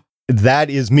 Mm-hmm. That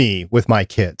is me with my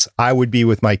kids. I would be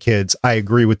with my kids. I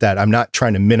agree with that. I'm not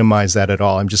trying to minimize that at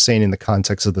all. I'm just saying in the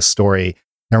context of the story,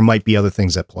 there might be other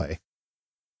things at play.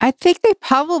 I think they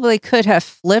probably could have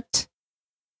flipped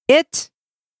it.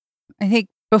 I think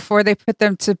before they put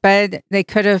them to bed, they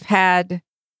could have had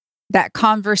that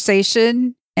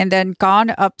conversation and then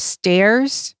gone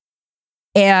upstairs,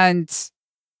 and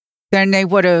then they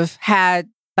would have had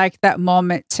like that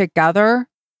moment together.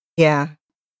 Yeah.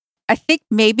 I think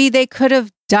maybe they could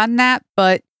have done that,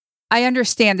 but I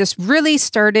understand this really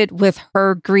started with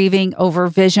her grieving over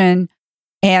Vision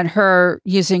and her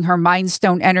using her Mind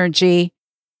Stone energy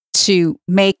to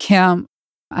make him,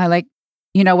 I like,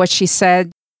 you know what she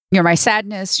said, "You're my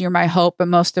sadness, you're my hope, but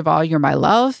most of all, you're my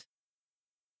love."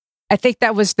 I think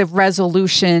that was the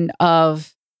resolution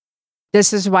of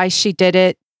this is why she did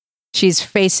it. She's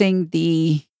facing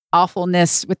the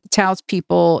awfulness with the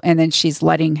townspeople, and then she's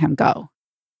letting him go.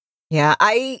 Yeah,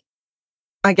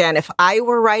 again, if I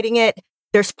were writing it,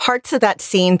 there's parts of that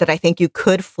scene that I think you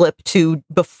could flip to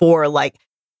before, like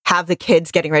have the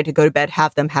kids getting ready to go to bed,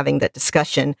 have them having that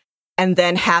discussion, and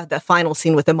then have the final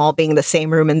scene with them all being in the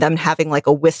same room and them having like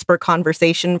a whisper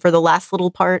conversation for the last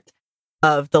little part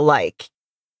of the like,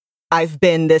 I've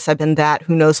been this, I've been that,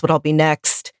 who knows what I'll be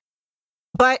next.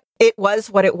 But it was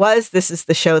what it was. This is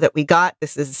the show that we got.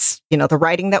 This is, the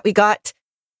writing that we got.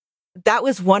 That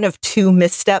was one of two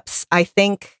missteps, I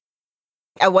think.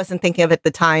 I wasn't thinking of it at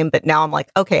the time, but now I'm like,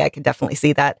 okay, I can definitely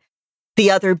see that. The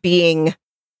other being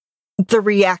the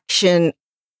reaction.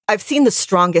 I've seen the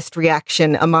strongest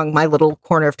reaction among my little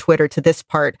corner of Twitter to this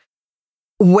part,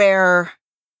 where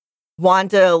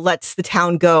Wanda lets the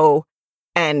town go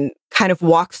and kind of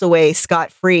walks away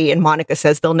scot-free, and Monica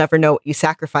says they'll never know what you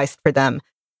sacrificed for them.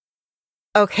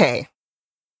 Okay.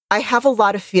 I have a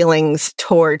lot of feelings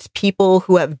towards people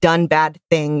who have done bad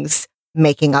things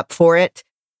making up for it.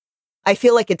 I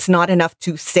feel like it's not enough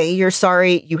to say you're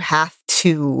sorry. You have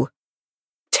to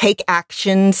take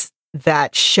actions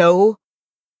that show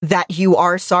that you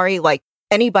are sorry. Like,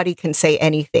 anybody can say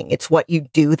anything. It's what you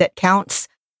do that counts.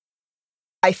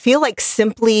 I feel like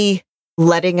simply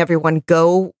letting everyone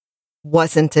go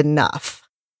wasn't enough.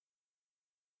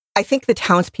 I think the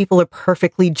townspeople are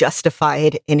perfectly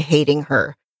justified in hating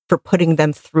her for putting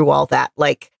them through all that.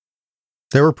 Like,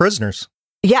 they were prisoners.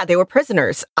 Yeah, they were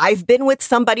prisoners. I've been with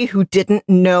somebody who didn't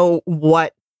know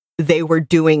what they were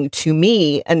doing to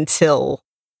me until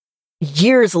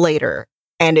years later.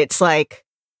 And it's like,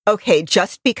 okay,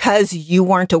 just because you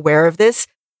weren't aware of this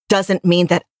doesn't mean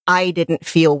that I didn't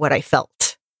feel what I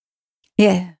felt.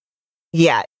 Yeah.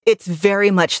 Yeah, it's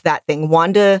very much that thing.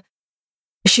 Wanda,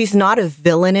 she's not a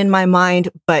villain in my mind,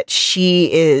 but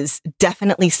she is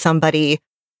definitely somebody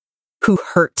who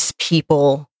hurts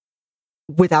people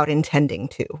without intending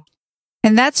to.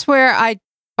 And that's where I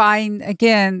find,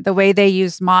 again, the way they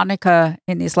use Monica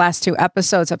in these last two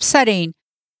episodes upsetting,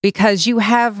 because you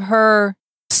have her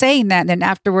saying that, and then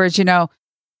afterwards,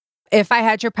 if I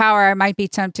had your power, I might be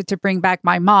tempted to bring back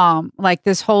my mom. Like,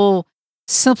 this whole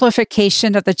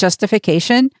simplification of the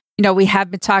justification. We have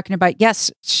been talking about,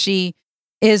 yes, she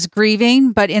is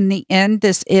grieving, but in the end,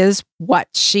 this is what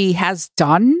she has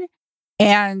done.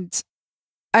 And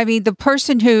I mean, the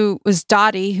person who was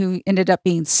Dottie, who ended up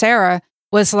being Sarah,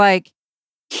 was like,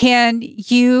 can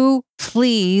you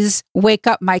please wake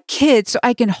up my kid so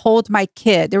I can hold my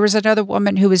kid? There was another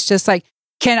woman who was just like,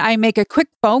 can I make a quick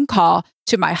phone call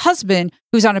to my husband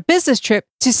who's on a business trip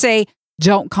to say,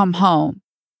 don't come home?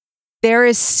 There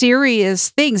is serious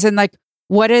things. And like,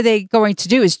 what are they going to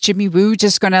do? Is Jimmy Woo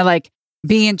just going to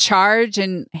be in charge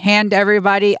and hand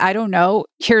everybody, I don't know,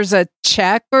 here's a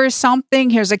check or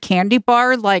something, here's a candy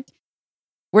bar, like,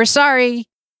 we're sorry,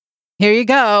 here you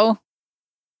go.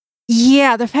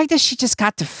 Yeah, the fact that she just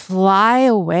got to fly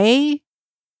away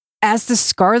as the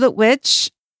Scarlet Witch.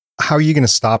 How are you going to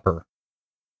stop her?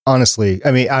 Honestly,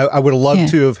 I mean, I would have loved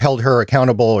to have held her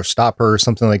accountable or stop her or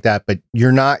something like that, but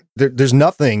you're not, there's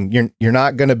nothing, you're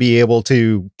not going to be able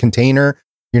to contain her.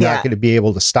 You're not going to be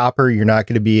able to stop her. You're not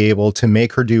going to be able to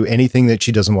make her do anything that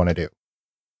she doesn't want to do.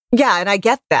 Yeah, and I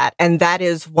get that. And that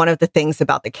is one of the things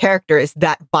about the character, is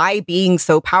that by being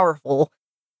so powerful,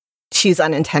 she's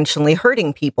unintentionally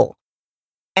hurting people.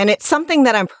 And it's something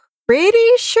that I'm pretty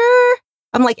sure,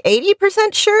 I'm like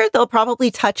 80% sure they'll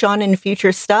probably touch on in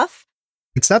future stuff.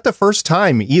 It's not the first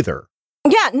time either.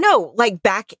 Yeah, no, like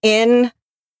back in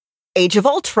Age of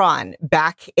Ultron,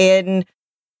 back in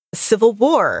Civil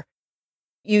War.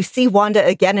 you see Wanda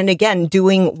again and again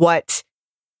doing what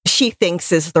she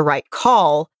thinks is the right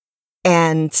call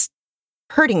and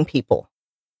hurting people.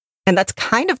 And that's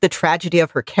kind of the tragedy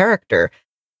of her character,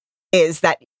 is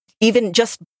that even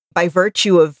just by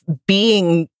virtue of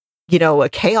being, a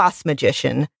chaos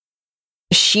magician,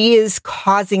 she is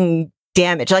causing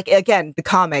damage. Like, again, the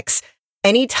comics,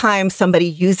 anytime somebody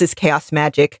uses chaos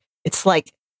magic, it's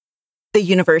like the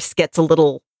universe gets a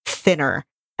little thinner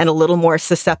and a little more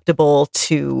susceptible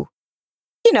to,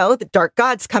 the dark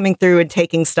gods coming through and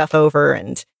taking stuff over.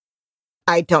 And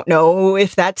I don't know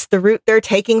if that's the route they're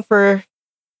taking for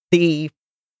the,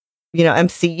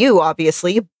 MCU,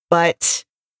 obviously, but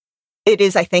it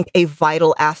is, I think, a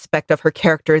vital aspect of her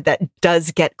character that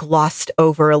does get glossed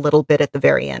over a little bit at the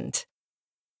very end.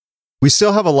 We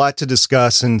still have a lot to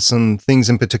discuss and some things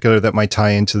in particular that might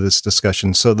tie into this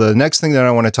discussion. So the next thing that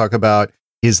I want to talk about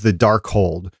is the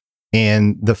Darkhold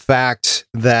and the fact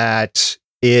that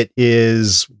it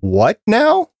is what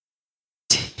now?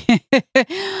 Here's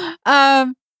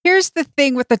the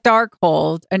thing with the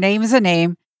Darkhold. A name is a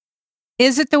name.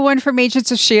 Is it the one from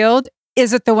Agents of S.H.I.E.L.D.?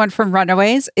 Is it the one from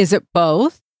Runaways? Is it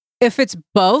both? If it's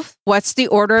both, what's the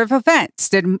order of events?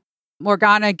 Did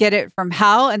Morgana get it from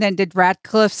Hal, and then did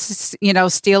Radcliffe,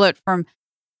 steal it from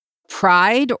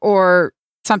Pride or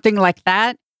something like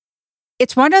that?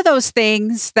 It's one of those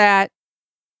things that,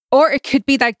 or it could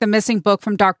be like the missing book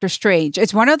from Doctor Strange.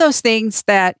 It's one of those things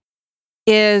that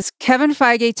is Kevin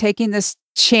Feige taking this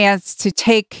chance to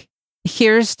take,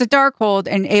 here's the Darkhold,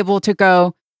 and able to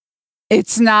go,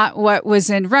 it's not what was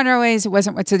in Runaways. It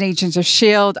wasn't what's in Agents of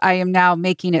S.H.I.E.L.D. I am now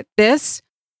making it this.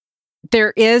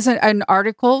 There is an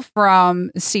article from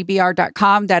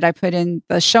CBR.com that I put in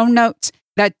the show notes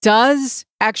that does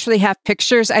actually have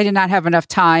pictures. I did not have enough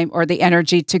time or the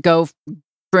energy to go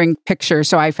bring pictures.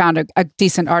 So I found a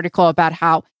decent article about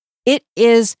how it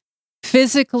is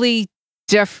physically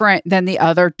different than the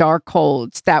other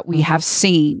Darkholds that we have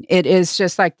seen. It is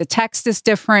just like the text is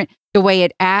different. The way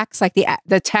it acts, like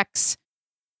the text,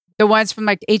 the ones from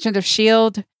like Agent of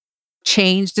S.H.I.E.L.D.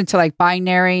 changed into like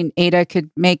binary, and Ada could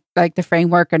make like the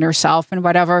framework and herself and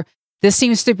whatever. This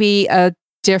seems to be a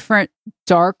different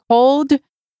Darkhold,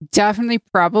 definitely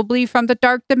probably from the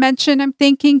dark dimension, I'm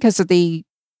thinking, because of the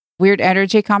weird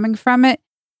energy coming from it.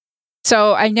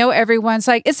 So I know everyone's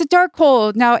like, it's a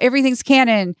Darkhold, now everything's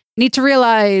canon. Need to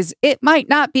realize it might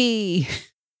not be.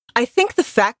 I think the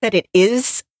fact that it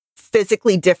is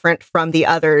physically different from the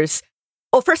others.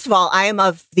 Well, first of all, I am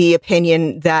of the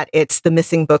opinion that it's the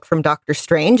missing book from Doctor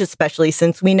Strange, especially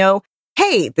since we know,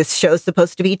 hey, this show's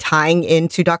supposed to be tying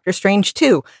into Doctor Strange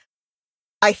too.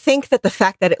 I think that the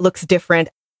fact that it looks different,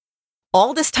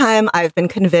 all this time I've been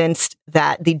convinced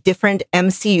that the different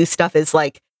MCU stuff is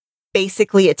like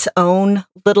basically its own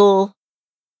little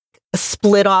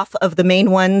split off of the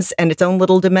main ones and its own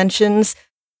little dimensions.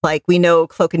 Like we know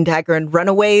Cloak and Dagger and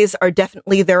Runaways are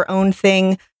definitely their own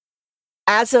thing.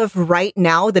 As of right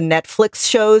now, the Netflix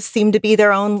shows seem to be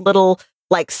their own little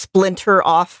like splinter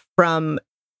off from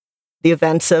the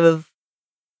events of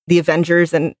the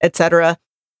Avengers and etc.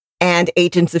 And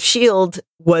Agents of S.H.I.E.L.D.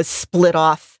 was split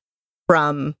off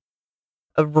from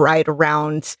right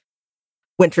around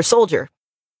Winter Soldier.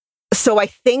 So I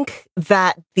think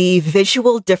that the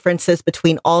visual differences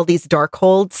between all these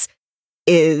Darkholds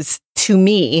is, to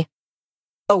me,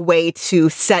 a way to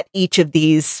set each of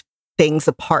these things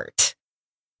apart.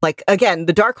 Like, again,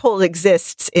 the Darkhold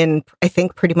exists in, I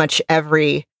think, pretty much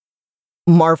every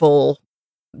Marvel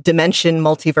dimension,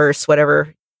 multiverse,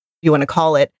 whatever you want to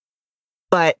call it.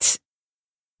 But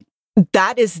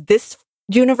that is this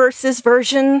universe's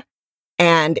version,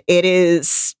 and it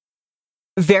is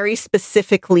very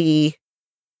specifically,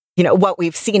 what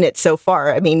we've seen it so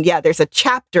far. I mean, yeah, there's a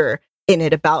chapter in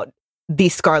it about the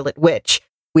Scarlet Witch.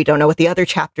 We don't know what the other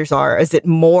chapters are. Is it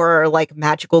more like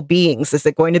magical beings? Is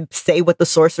it going to say what the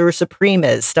Sorcerer Supreme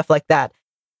is? Stuff like that.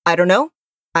 I don't know.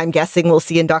 I'm guessing we'll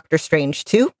see in Doctor Strange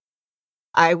too.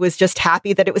 I was just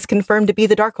happy that it was confirmed to be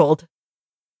the Darkhold.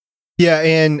 Yeah,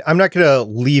 and I'm not going to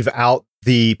leave out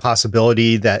the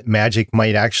possibility that magic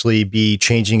might actually be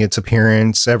changing its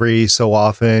appearance every so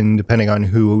often, depending on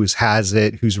who has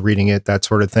it, who's reading it, that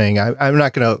sort of thing. I'm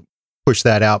not going to push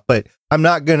that out, but I'm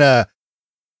not going to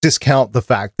discount the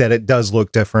fact that it does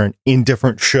look different in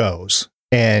different shows,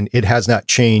 and it has not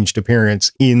changed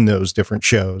appearance in those different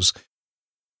shows.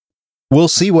 We'll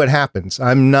see what happens.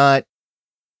 I'm not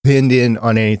pinned in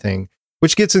on anything,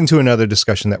 which gets into another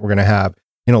discussion that we're going to have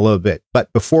in a little bit.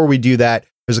 But before we do that,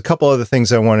 there's a couple other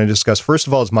things I want to discuss. First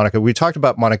of all is Monica. We talked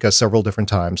about Monica several different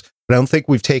times, but I don't think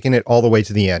we've taken it all the way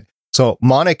to the end. So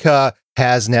Monica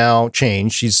has now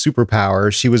changed. She's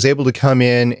superpower. She was able to come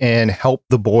in and help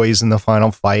the boys in the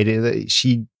final fight.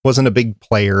 She wasn't a big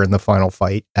player in the final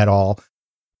fight at all.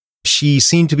 She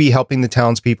seemed to be helping the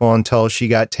townspeople until she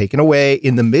got taken away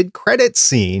in the mid-credits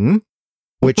scene,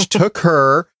 which took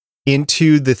her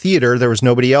into the theater. There was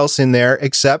nobody else in there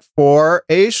except for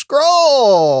a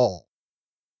Skrull.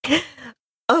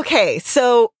 Okay,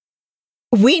 so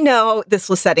we know this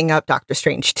was setting up Doctor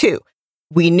Strange 2.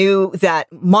 We knew that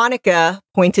Monica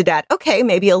pointed at, okay,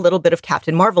 maybe a little bit of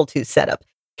Captain Marvel 2 setup.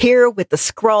 Here with the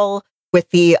Skrull, with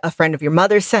the A Friend of Your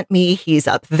Mother Sent Me, he's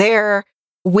up there.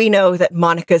 We know that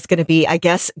Monica's going to be, I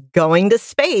guess, going to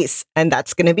space, and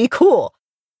that's going to be cool.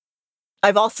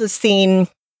 I've also seen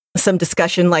some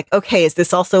discussion like, okay, is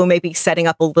this also maybe setting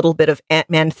up a little bit of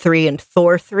Ant-Man 3 and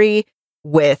Thor 3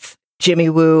 with Jimmy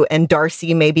Woo and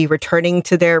Darcy maybe returning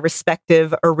to their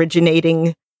respective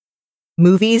originating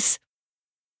movies?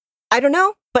 I don't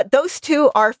know, but those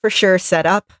two are for sure set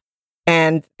up,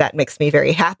 and that makes me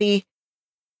very happy.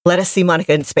 Let us see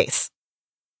Monica in space.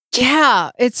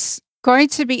 Yeah, it's going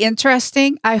to be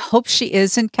interesting. I hope she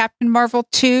is in Captain Marvel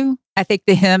 2. I think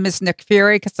the him is Nick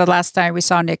Fury, because the last time we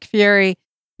saw Nick Fury,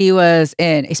 he was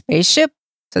in a spaceship,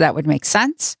 so that would make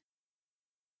sense.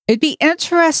 It'd be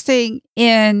interesting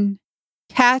in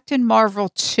Captain Marvel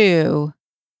 2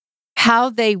 how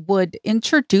they would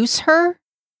introduce her.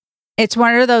 It's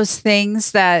one of those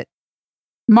things that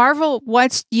Marvel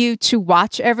wants you to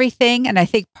watch everything. And I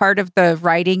think part of the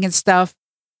writing and stuff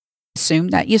assume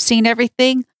that you've seen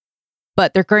everything,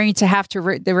 but they're going to have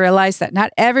to they realize that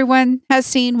not everyone has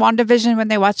seen WandaVision when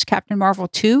they watch Captain Marvel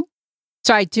 2.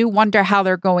 So I do wonder how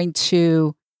they're going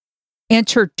to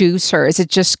introduce her. Is it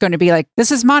just going to be like,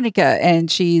 this is Monica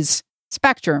and she's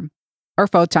Spectrum or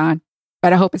Photon,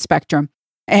 but I hope it's Spectrum.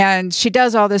 And she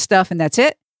does all this stuff and that's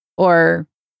it? Or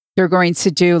they're going to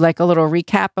do like a little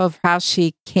recap of how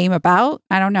she came about?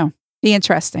 I don't know. Be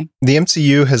interesting. The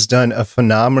MCU has done a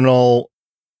phenomenal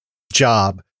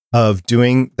job of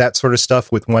doing that sort of stuff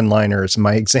with one-liners.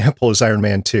 My example is Iron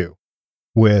Man 2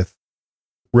 with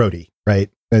Rhodey, right?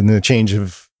 And the change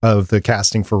of the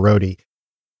casting for Rhodey.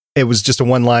 It was just a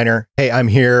one-liner. Hey, I'm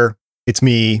here. It's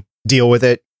me. Deal with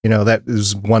it. You know, that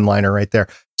is one-liner right there.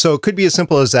 So it could be as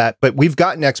simple as that. But we've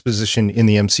gotten exposition in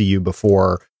the MCU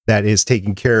before that is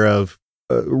taken care of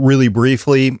really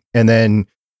briefly, and then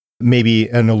maybe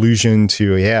an allusion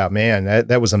to, yeah, man,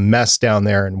 that was a mess down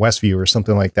there in Westview or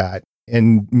something like that,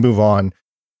 and move on.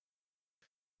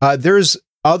 There's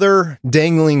other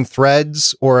dangling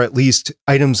threads, or at least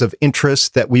items of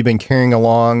interest that we've been carrying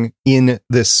along in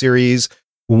this series,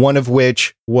 one of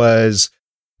which was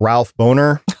Ralph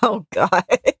Boner. Oh, God.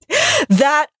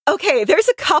 Okay, there's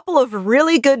a couple of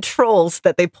really good trolls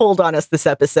that they pulled on us this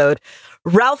episode.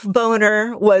 Ralph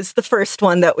Boner was the first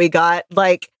one that we got.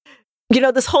 Like, you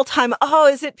know, this whole time, oh,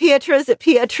 is it Pietro? Is it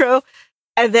Pietro?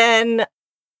 And then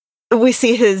we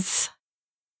see his,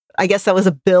 I guess that was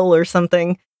a bill or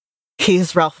something.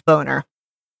 He's Ralph Boner.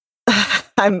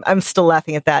 I'm still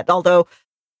laughing at that. Although,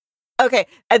 okay.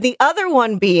 And the other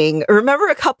one being, remember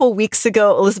a couple weeks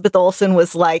ago, Elizabeth Olsen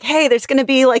was like, hey, there's going to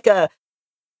be like a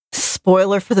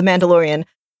spoiler for The Mandalorian,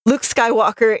 Luke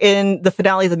Skywalker in the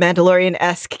finale of The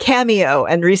Mandalorian-esque cameo.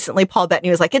 And recently Paul Bettany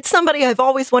was like, it's somebody I've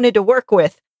always wanted to work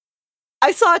with.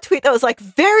 I saw a tweet that was like,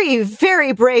 very,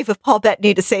 very brave of Paul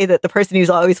Bettany to say that the person he's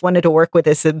always wanted to work with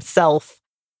is himself.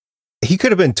 He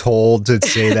could have been told to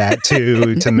say that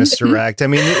to misdirect. I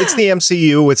mean, it's the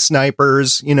MCU with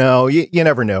snipers, you know, you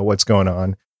never know what's going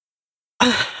on.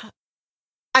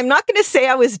 I'm not going to say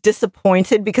I was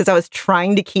disappointed because I was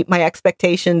trying to keep my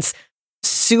expectations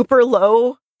super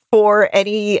low for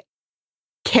any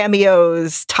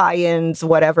cameos, tie-ins,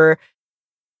 whatever.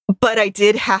 But I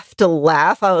did have to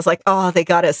laugh. I was like, oh, they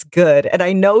got us good. And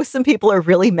I know some people are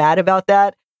really mad about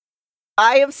that.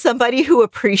 I am somebody who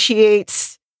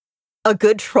appreciates a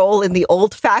good troll in the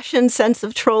old-fashioned sense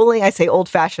of trolling. I say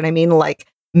old-fashioned, I mean like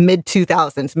mid to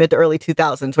early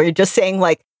 2000s, where you're just saying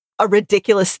like a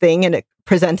ridiculous thing and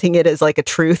presenting it as like a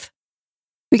truth.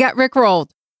 We got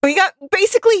Rickrolled. We got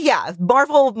basically, yeah,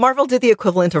 Marvel did the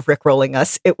equivalent of Rickrolling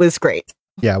us. It was great.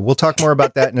 Yeah, we'll talk more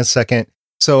about that in a second.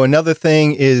 So another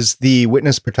thing is the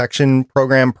Witness Protection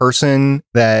Program person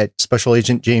that Special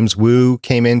Agent James Woo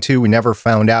came into. We never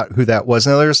found out who that was.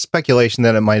 Now, there's speculation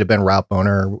that it might have been Ralph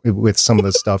Boner with some of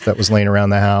the stuff that was laying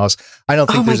around the house. I don't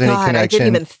think there's any connection. I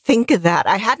didn't even think of that.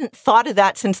 I hadn't thought of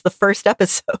that since the first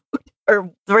episode,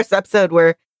 or the first episode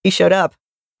where he showed up.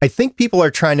 I think people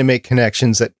are trying to make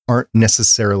connections that aren't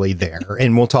necessarily there.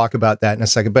 And we'll talk about that in a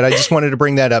second. But I just wanted to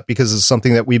bring that up because it's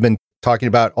something that we've been talking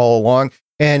about all along.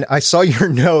 And I saw your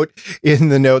note in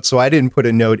the note, so I didn't put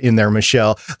a note in there,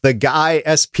 Michelle. The guy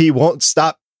SP won't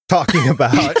stop talking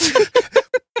about.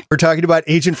 We're talking about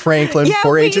Agent Franklin.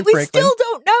 Yeah, Agent we Franklin. still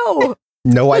don't know.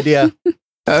 No idea.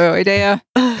 Oh, idea.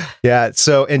 Yeah.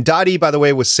 So, and Dottie, by the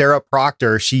way, was Sarah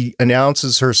Proctor. She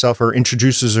announces herself or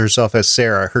introduces herself as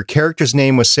Sarah. Her character's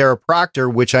name was Sarah Proctor,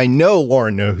 which I know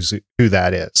Lauren knows who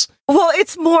that is. Well,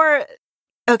 it's more,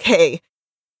 okay,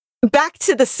 back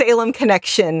to the Salem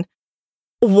connection.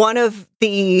 One of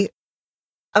the,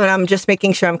 I'm just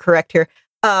making sure I'm correct here.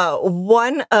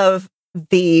 One of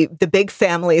the big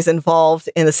families involved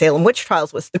in the Salem witch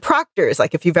trials was the Proctors.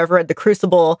 Like, if you've ever read The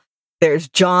Crucible, there's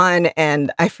John,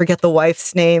 and I forget the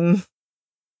wife's name.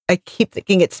 I keep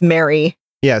thinking it's Mary.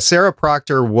 Yeah, Sarah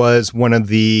Proctor was one of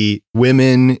the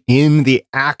women in the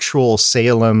actual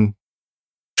Salem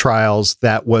trials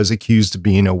that was accused of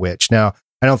being a witch. Now,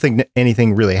 I don't think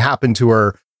anything really happened to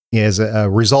her as a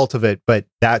result of it, but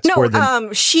that's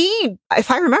where she,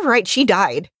 if I remember right, she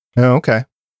died. Oh, okay.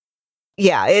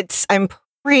 Yeah, I'm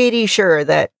pretty sure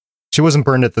that she wasn't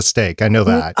burned at the stake. I know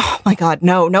that. Oh my God,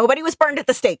 no, nobody was burned at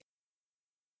the stake.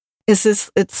 It's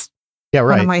yeah,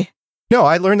 right. No,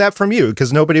 I learned that from you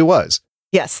because nobody was.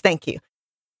 Yes, thank you.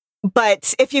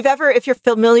 But if you're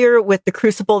familiar with The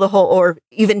Crucible, or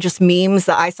even just memes,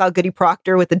 that I saw Goody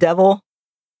Proctor with the devil.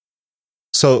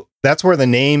 So that's where the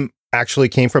name actually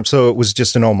came from. So it was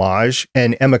just an homage.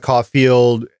 And Emma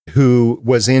Caulfield, who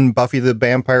was in Buffy the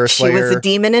Vampire Slayer. She was a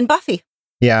demon in Buffy.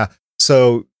 Yeah.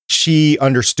 So she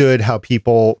understood how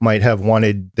people might have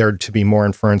wanted there to be more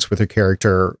inference with her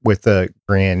character with the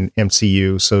grand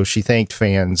MCU. So she thanked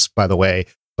fans, by the way,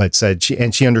 but said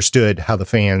she understood how the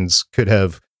fans could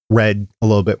have read a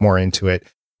little bit more into it.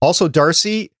 Also,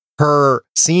 Darcy, her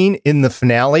scene in the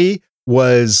finale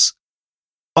was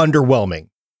underwhelming,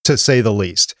 to say the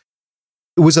least.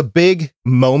 It was a big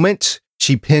moment.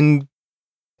 She pinned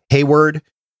Hayward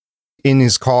in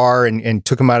his car and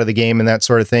took him out of the game and that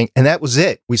sort of thing. And that was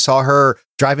it. We saw her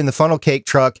driving the funnel cake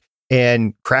truck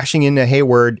and crashing into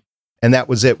Hayward. And that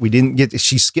was it. We didn't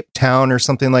she skipped town or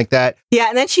something like that. Yeah.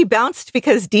 And then she bounced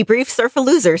because debriefs are for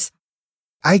losers.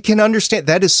 I can understand.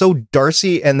 That is so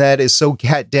Darcy and that is so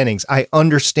Kat Dennings. I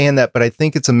understand that, but I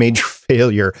think it's a major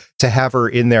failure to have her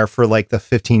in there for like the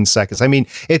 15 seconds. I mean,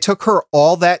 it took her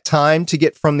all that time to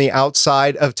get from the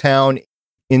outside of town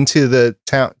into the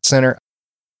town center.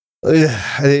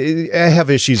 I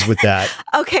have issues with that.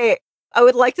 Okay. I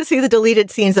would like to see the deleted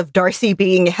scenes of Darcy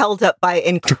being held up by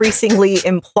increasingly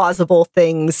implausible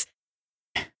things.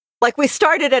 Like, we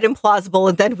started at implausible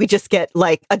and then we just get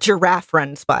like a giraffe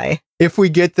runs by. If we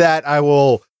get that, I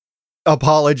will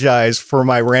apologize for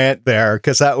my rant there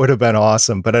because that would have been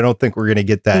awesome. But I don't think we're going to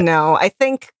get that. No, I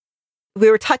think we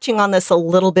were touching on this a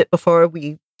little bit before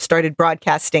we started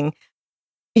broadcasting.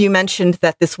 You mentioned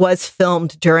that this was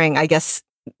filmed during, I guess,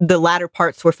 the latter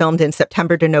parts were filmed in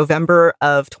September to November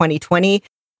of 2020,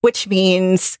 which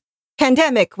means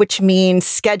pandemic, which means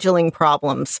scheduling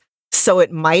problems. So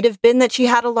it might have been that she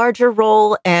had a larger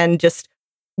role and just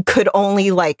could only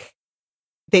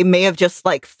they may have just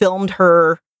filmed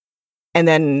her and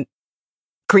then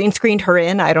green screened her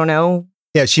in. I don't know.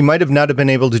 Yeah, she might have not have been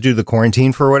able to do the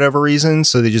quarantine for whatever reason.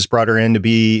 So they just brought her in to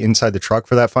be inside the truck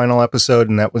for that final episode.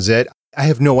 And that was it. I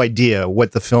have no idea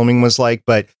what the filming was like,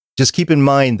 but just keep in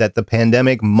mind that the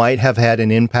pandemic might have had an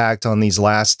impact on these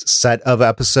last set of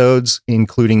episodes,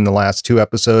 including the last 2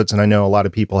 episodes. And I know a lot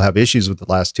of people have issues with the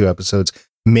last 2 episodes.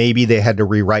 Maybe they had to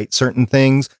rewrite certain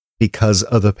things because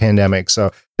of the pandemic.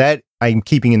 So that I'm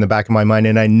keeping in the back of my mind.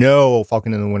 And I know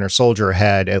Falcon and the Winter Soldier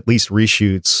had at least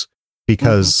reshoots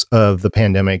because of the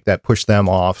pandemic that pushed them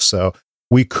off. So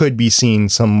we could be seeing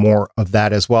some more of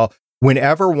that as well.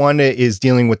 Whenever Wanda is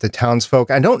dealing with the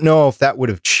townsfolk, I don't know if that would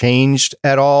have changed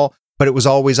at all, but it was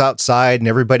always outside and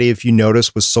everybody, if you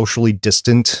notice, was socially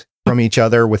distant from each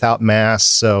other without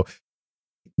masks. So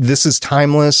this is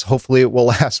timeless. Hopefully it will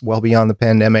last well beyond the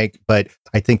pandemic, but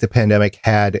I think the pandemic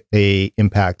had an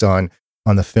impact on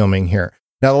the filming here.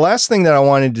 Now, the last thing that I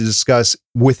wanted to discuss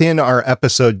within our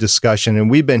episode discussion, and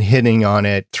we've been hitting on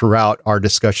it throughout our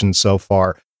discussion so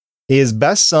far, is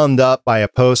best summed up by a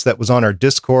post that was on our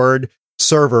Discord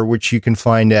server, which you can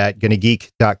find at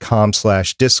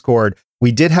gonnageek.com/Discord.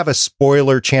 We did have a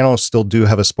spoiler channel, still do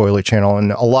have a spoiler channel,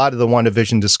 and a lot of the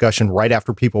WandaVision discussion right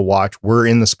after people watch, we're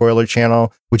in the spoiler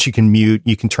channel, which you can mute.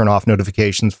 You can turn off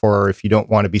notifications for if you don't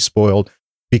want to be spoiled.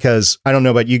 Because I don't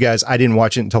know about you guys, I didn't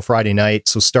watch it until Friday night.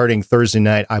 So starting Thursday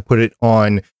night, I put it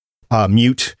on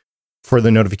mute for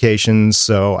the notifications.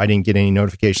 So I didn't get any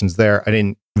notifications there. I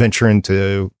didn't venture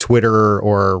into Twitter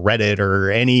or Reddit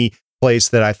or any place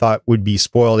that I thought would be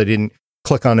spoiled. I didn't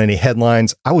click on any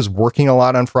headlines. I was working a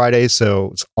lot on Friday,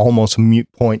 so it's almost a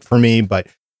moot point for me. But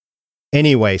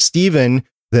anyway, Steven,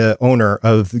 the owner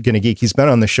of Gonna Geek, he's been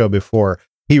on the show before.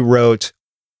 He wrote,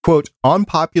 quote,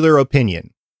 "Unpopular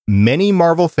opinion. Many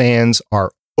Marvel fans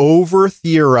are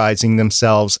over-theorizing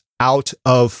themselves out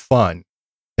of fun.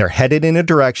 They're headed in a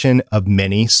direction of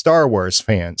many Star Wars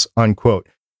fans," unquote.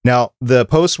 Now, the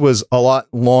post was a lot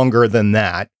longer than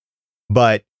that,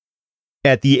 but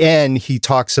at the end, he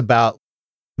talks about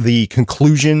the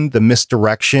conclusion, the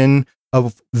misdirection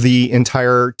of the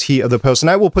entirety of the post. And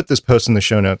I will put this post in the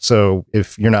show notes, so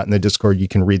if you're not in the Discord, you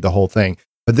can read the whole thing.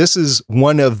 But this is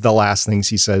one of the last things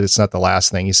he said. It's not the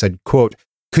last thing. He said, quote,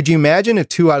 "Could you imagine if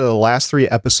 2 out of the last 3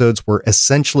 episodes were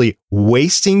essentially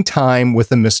wasting time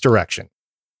with a misdirection?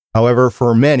 However,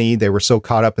 for many, they were so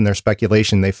caught up in their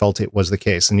speculation, they felt it was the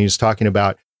case." And he was talking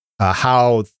about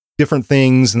how different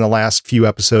things in the last few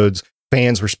episodes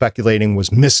fans were speculating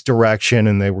was misdirection,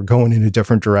 and they were going in a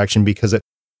different direction because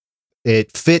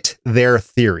it fit their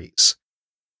theories.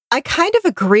 I kind of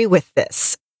agree with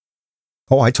this.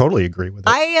 Oh, I totally agree with it.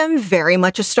 I am very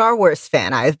much a Star Wars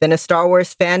fan. I've been a Star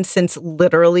Wars fan since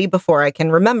literally before I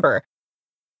can remember.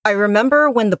 I remember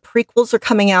when the prequels were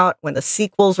coming out, when the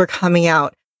sequels were coming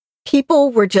out,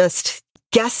 people were just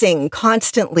guessing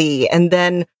constantly. And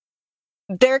then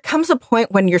there comes a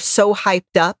point when you're so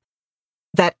hyped up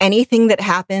that anything that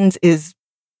happens is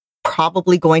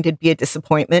probably going to be a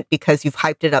disappointment because you've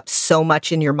hyped it up so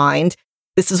much in your mind.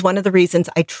 This is one of the reasons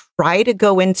I try to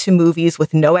go into movies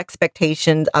with no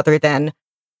expectations other than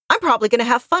I'm probably going to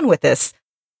have fun with this.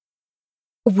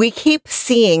 We keep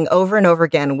seeing over and over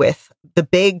again with the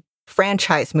big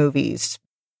franchise movies,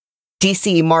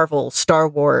 DC, Marvel, Star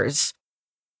Wars.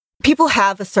 People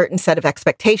have a certain set of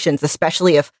expectations,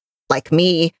 especially if, like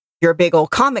me, you're a big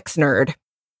old comics nerd.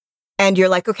 And you're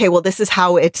like, okay, well, this is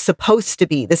how it's supposed to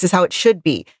be. This is how it should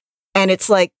be. And it's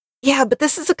like, yeah, but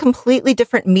this is a completely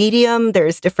different medium.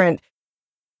 There's different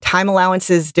time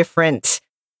allowances,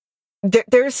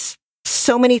 there's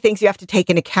so many things you have to take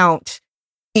into account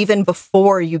even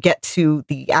before you get to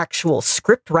the actual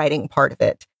script writing part of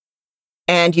it.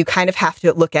 And you kind of have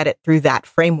to look at it through that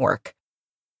framework.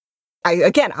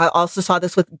 I also saw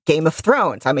this with Game of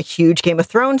Thrones. I'm a huge Game of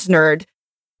Thrones nerd.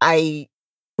 I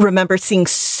remember seeing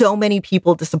so many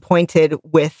people disappointed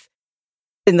with,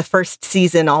 in the first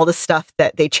season, all the stuff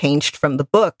that they changed from the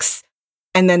books.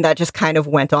 And then that just kind of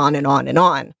went on and on and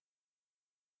on.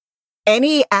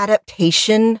 Any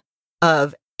adaptation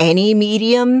of any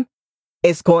medium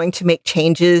is going to make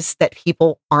changes that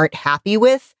people aren't happy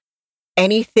with.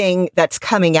 Anything that's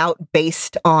coming out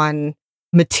based on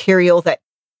material that,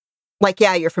 like,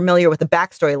 yeah, you're familiar with the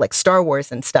backstory, like Star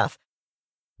Wars and stuff.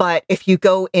 But if you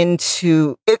go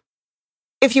into it,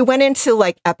 if you went into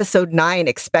like episode 9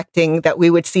 expecting that we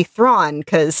would see Thrawn,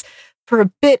 because for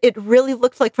a bit it really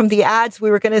looked like from the ads we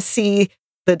were going to see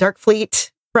the Dark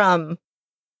Fleet from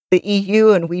the EU,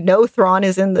 and we know Thrawn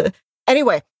is in the...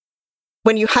 Anyway,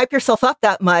 when you hype yourself up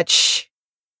that much,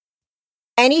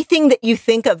 anything that you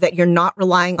think of that you're not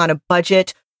relying on a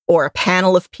budget or a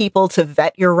panel of people to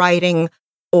vet your writing,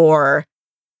 or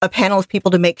a panel of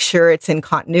people to make sure it's in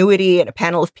continuity, and a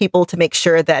panel of people to make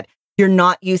sure that you're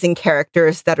not using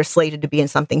characters that are slated to be in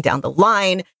something down the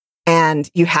line,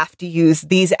 and you have to use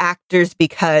these actors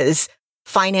because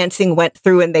financing went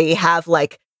through and they have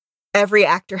like every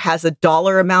actor has a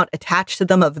dollar amount attached to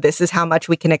them of this is how much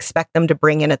we can expect them to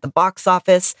bring in at the box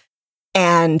office.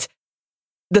 And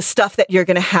the stuff that you're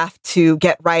going to have to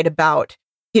get right about,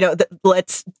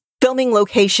 let's filming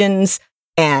locations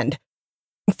and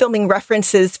filming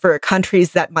references for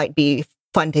countries that might be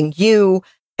funding you.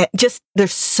 Just,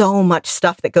 there's so much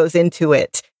stuff that goes into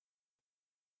it.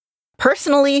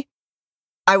 Personally,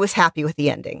 I was happy with the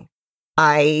ending.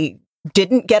 I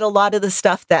didn't get a lot of the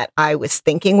stuff that I was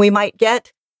thinking we might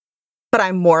get, but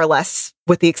I'm more or less,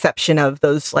 with the exception of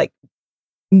those, like,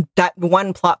 that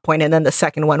one plot point and then the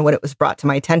second one when it was brought to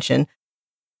my attention.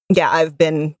 Yeah, I've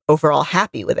been overall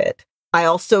happy with it. I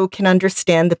also can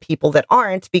understand the people that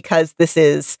aren't, because this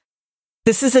is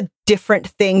a different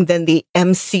thing than the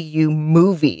MCU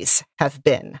movies have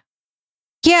been.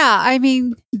 Yeah, I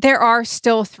mean, there are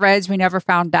still threads we never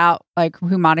found out, like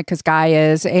who Monica's guy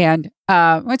is. And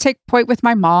I'm going to take point with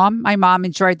my mom. My mom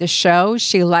enjoyed the show.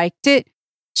 She liked it.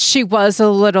 She was a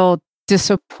little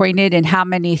disappointed in how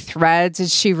many threads,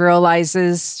 and she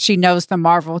realizes she knows the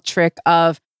Marvel trick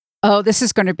of, oh, this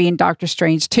is going to be in Doctor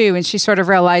Strange too. And she sort of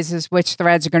realizes which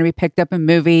threads are going to be picked up in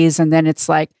movies. And then it's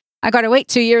like, I got to wait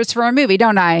 2 years for a movie,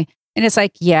 don't I? And it's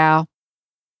like, yeah.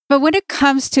 But when it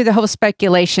comes to the whole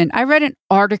speculation, I read an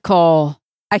article,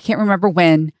 I can't remember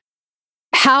when,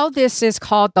 how this is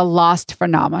called the Lost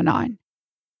phenomenon,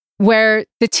 where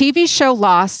the TV show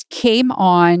Lost came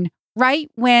on right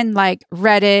when like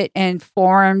Reddit and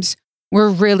forums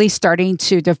were really starting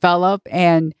to develop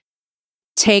and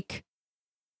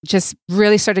just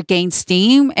really sort of gain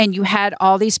steam. And you had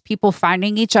all these people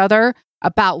finding each other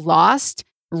about Lost,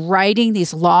 writing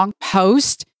these long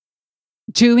posts,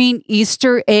 doing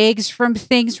Easter eggs from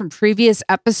things from previous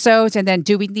episodes, and then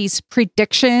doing these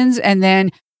predictions, and then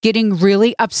getting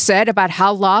really upset about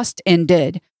how Lost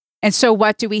ended. And so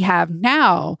what do we have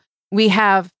now?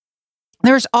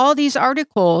 There's all these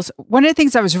articles. One of the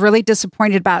things I was really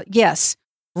disappointed about, yes,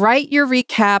 write your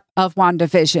recap of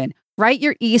WandaVision, write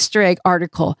your Easter egg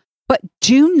article, but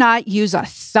do not use a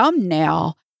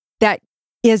thumbnail that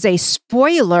is a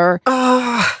spoiler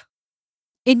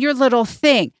in your little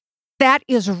thing. That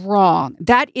is wrong.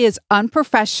 That is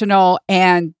unprofessional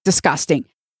and disgusting.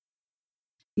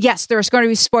 Yes, there's going to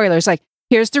be spoilers. Like,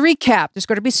 here's the recap. There's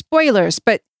going to be spoilers.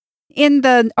 But in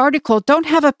the article, don't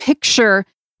have a picture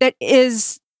that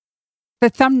is the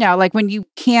thumbnail. Like when you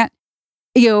can't,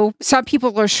 some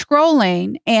people are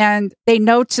scrolling and they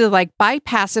know to like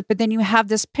bypass it, but then you have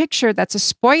this picture that's a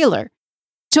spoiler.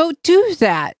 Don't do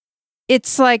that.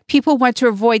 It's like people want to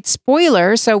avoid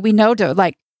spoilers. So we know to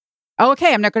like,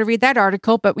 okay, I'm not going to read that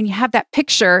article. But when you have that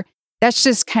picture, that's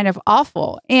just kind of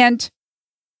awful. And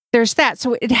there's that.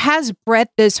 So it has bred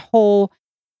this whole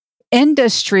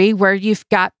industry where you've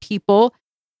got people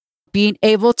being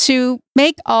able to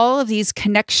make all of these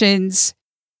connections,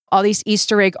 all these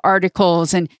Easter egg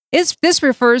articles. And this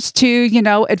refers to,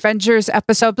 Avengers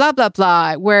episode, blah, blah,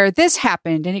 blah, where this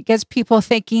happened. And it gets people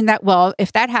thinking that, well,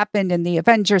 if that happened in the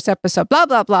Avengers episode, blah,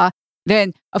 blah, blah,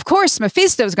 then of course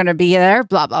Mephisto's going to be there,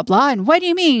 blah, blah, blah. And what do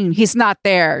you mean he's not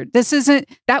there?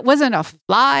 That wasn't a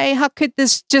fly. How could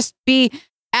this just be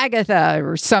Agatha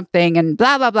or something? And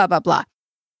blah, blah, blah, blah, blah.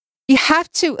 You have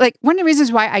to, like, one of the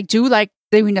reasons why I do like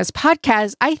doing this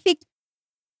podcast, I think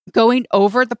going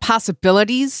over the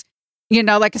possibilities,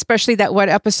 like especially that one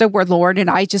episode where Lauren and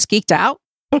I just geeked out.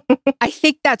 I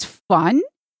think that's fun.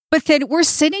 But then we're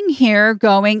sitting here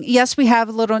going, yes, we have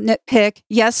a little nitpick.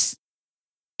 Yes,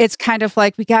 it's kind of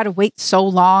like we got to wait so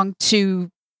long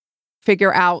to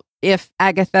figure out if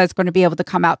Agatha is going to be able to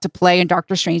come out to play in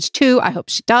Doctor Strange 2. I hope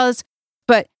she does.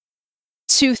 But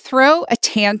to throw a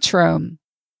tantrum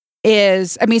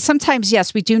sometimes,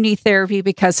 yes, we do need therapy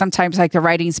because sometimes like the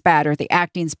writing's bad or the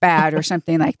acting's bad or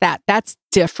something like that. That's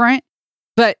different.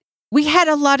 But we had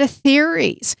a lot of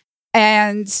theories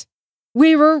and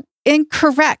we were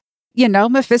incorrect.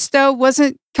 Mephisto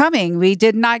wasn't coming. We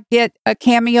did not get a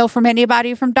cameo from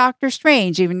anybody from Doctor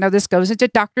Strange, even though this goes into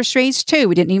Doctor Strange 2.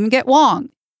 We didn't even get Wong.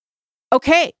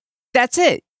 Okay, that's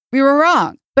it. We were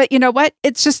wrong. But you know what?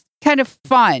 It's just kind of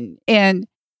fun. And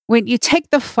when you take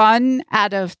the fun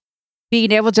out of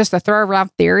being able just to throw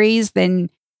around theories, then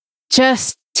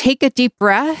just take a deep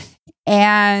breath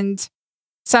and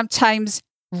sometimes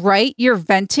write your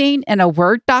venting in a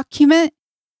Word document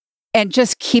and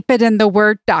just keep it in the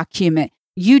Word document.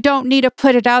 You don't need to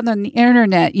put it out on the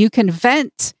internet. You can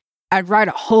vent and write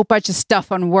a whole bunch of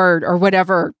stuff on Word or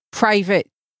whatever private,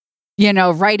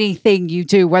 writing thing you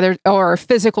do, or a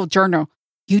physical journal.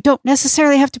 You don't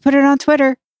necessarily have to put it on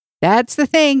Twitter. That's the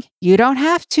thing. You don't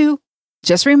have to.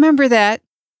 Just remember that.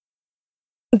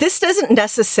 This isn't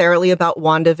necessarily about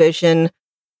WandaVision,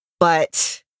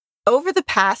 but over the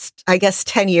past,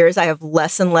 10 years, I have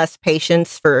less and less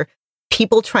patience for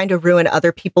people trying to ruin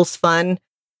other people's fun.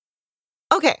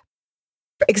 Okay.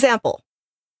 For example,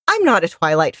 I'm not a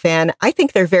Twilight fan. I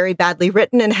think they're very badly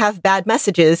written and have bad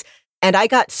messages. And I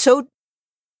got so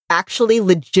actually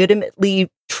legitimately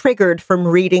triggered from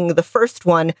reading the first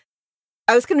one.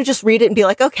 I was going to just read it and be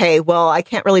like, okay, well, I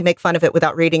can't really make fun of it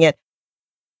without reading it.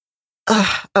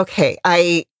 Okay.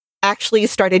 I actually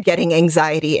started getting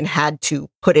anxiety and had to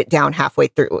put it down halfway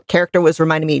through. A character was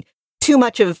reminding me too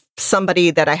much of somebody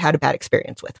that I had a bad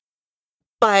experience with.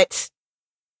 But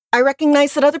I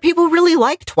recognize that other people really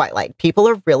like Twilight. People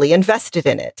are really invested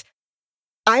in it.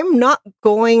 I'm not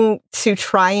going to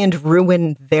try and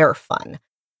ruin their fun.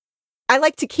 I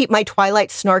like to keep my Twilight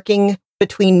snarking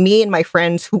between me and my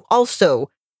friends who also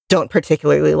don't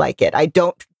particularly like it. I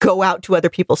don't go out to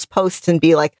other people's posts and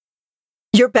be like,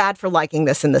 you're bad for liking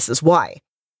this and this is why.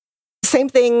 Same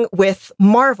thing with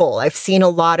Marvel. I've seen a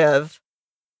lot of,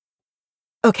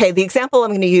 the example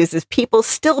I'm going to use is people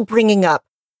still bringing up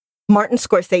Martin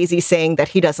Scorsese saying that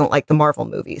he doesn't like the Marvel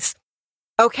movies.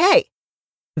 Okay,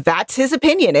 that's his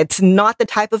opinion. It's not the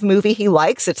type of movie he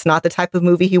likes. It's not the type of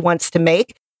movie he wants to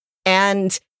make.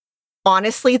 And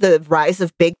honestly, the rise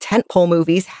of big tentpole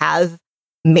movies have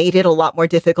made it a lot more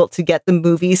difficult to get the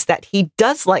movies that he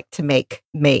does like to make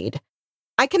made.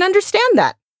 I can understand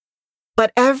that.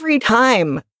 But every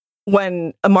time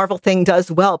when a Marvel thing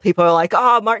does well, people are like,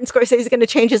 oh, Martin Scorsese is going to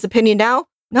change his opinion now?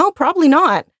 No, probably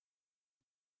not.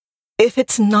 If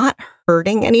it's not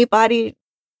hurting anybody,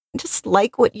 just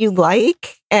like what you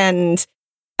like. And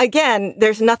again,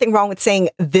 there's nothing wrong with saying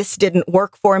this didn't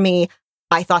work for me.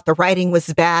 I thought the writing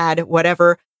was bad,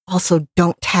 whatever. Also,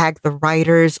 don't tag the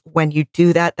writers when you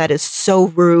do that. That is so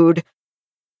rude.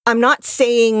 I'm not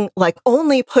saying like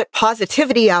only put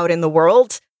positivity out in the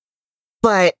world,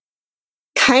 but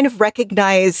kind of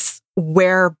recognize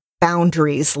where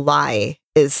boundaries lie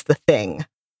is the thing.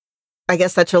 I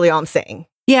guess that's really all I'm saying.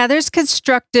 Yeah, there's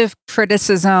constructive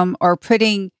criticism or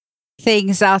putting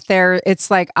things out there. It's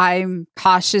like, I'm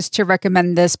cautious to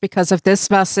recommend this because of this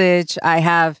message. I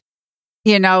have,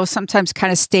 sometimes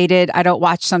kind of stated, I don't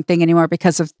watch something anymore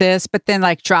because of this, but then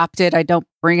like dropped it. I don't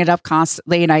bring it up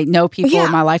constantly. And I know people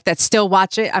in my life that still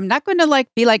watch it. I'm not going to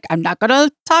be like, I'm not going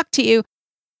to talk to you.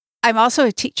 I'm also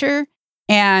a teacher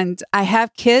and I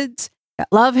have kids that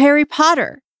love Harry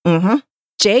Potter. Mm-hmm.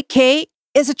 JK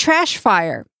is a trash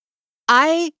fire.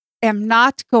 I am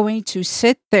not going to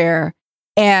sit there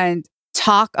and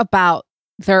talk about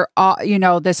their,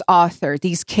 this author.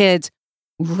 These kids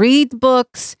read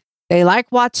books. They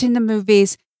like watching the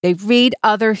movies. They read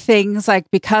other things. Like,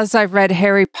 because I've read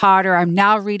Harry Potter, I'm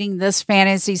now reading this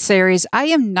fantasy series. I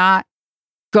am not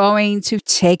going to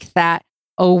take that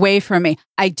away from me.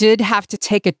 I did have to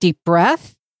take a deep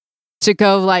breath to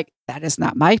go like, that is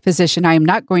not my position. I am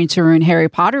not going to ruin Harry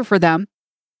Potter for them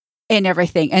and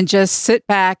everything, and just sit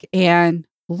back and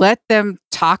let them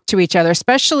talk to each other,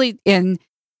 especially in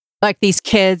like these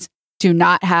kids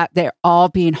they're all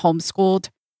being homeschooled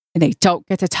and they don't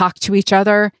get to talk to each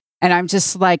other. And I'm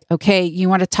just like, okay, you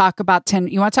want to talk about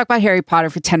Harry Potter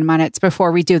for 10 minutes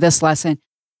before we do this lesson,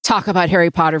 talk about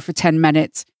Harry Potter for 10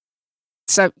 minutes.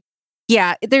 So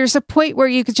yeah, there's a point where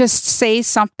you could just say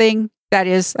something that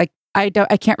is like, I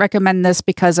can't recommend this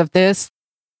because of this.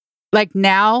 Like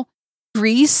now,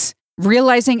 Grease,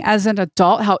 realizing as an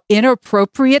adult how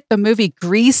inappropriate the movie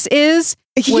Grease is,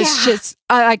 was just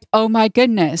like, oh my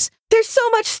goodness. There's so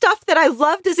much stuff that I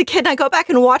loved as a kid, and I go back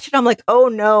and watch it. I'm like, oh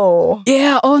no.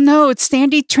 Yeah, oh no.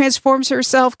 Sandy transforms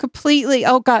herself completely.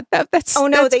 Oh God, that's. Oh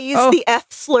no, they use the F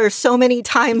slur so many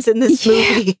times in this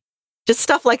movie. Just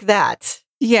stuff like that.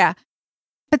 Yeah.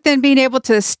 But then being able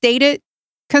to state it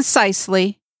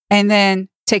concisely and then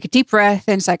take a deep breath,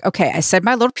 and it's like, okay, I said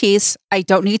my little piece. I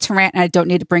don't need to rant, and I don't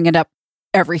need to bring it up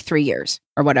every 3 years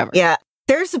or whatever. Yeah.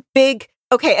 There's a big,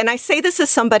 and I say this as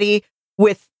somebody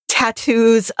with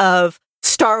tattoos of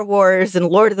Star Wars and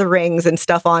Lord of the Rings and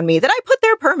stuff on me that I put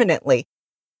there permanently.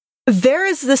 There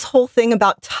is this whole thing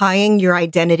about tying your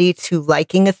identity to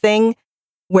liking a thing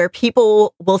where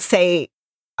people will say,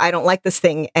 I don't like this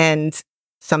thing, and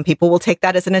some people will take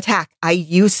that as an attack. I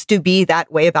used to be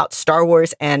that way about Star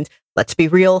Wars and, let's be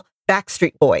real,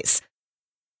 Backstreet Boys.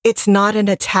 It's not an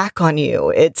attack on you.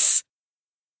 It's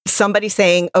somebody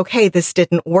saying, okay, this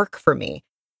didn't work for me.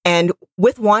 And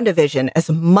with WandaVision, as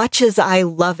much as I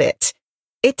love it,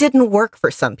 it didn't work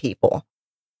for some people.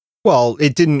 Well,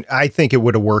 it didn't. I think it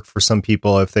would have worked for some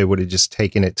people if they would have just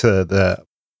taken it to the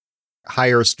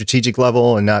higher strategic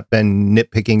level and not been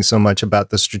nitpicking so much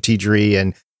about the strategy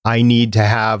and I need to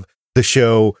have the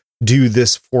show do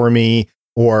this for me,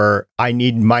 or I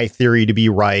need my theory to be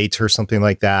right, or something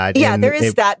like that. Yeah, and there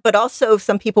is that. But also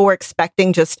some people were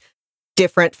expecting just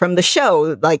different from the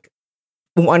show. Like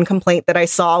one complaint that I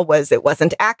saw was it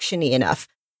wasn't actiony enough.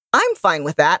 I'm fine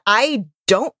with that. I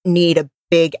don't need a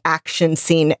big action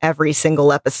scene every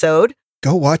single episode.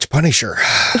 Go watch Punisher.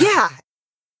 Yeah.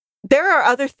 There are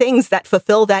other things that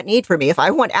fulfill that need for me. If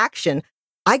I want action,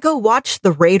 I go watch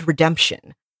The Raid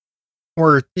Redemption.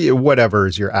 Or whatever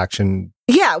is your action.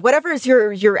 Yeah, whatever is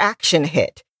your action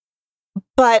hit.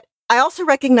 But I also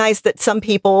recognize that some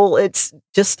people, it's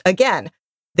just, again,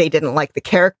 they didn't like the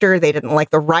character, they didn't like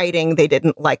the writing, they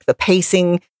didn't like the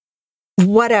pacing,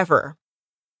 whatever.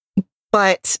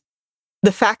 But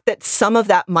the fact that some of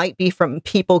that might be from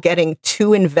people getting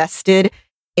too invested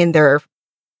in their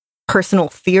personal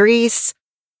theories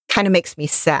kind of makes me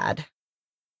sad.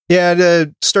 Yeah,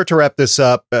 to start to wrap this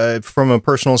up, from a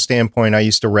personal standpoint, I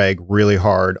used to rag really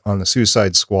hard on the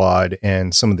Suicide Squad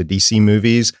and some of the DC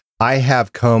movies. I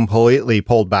have completely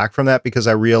pulled back from that because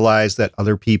I realized that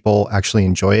other people actually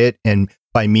enjoy it. And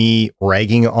by me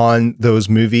ragging on those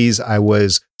movies, I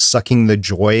was sucking the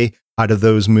joy out of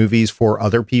those movies for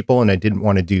other people. And I didn't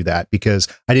want to do that because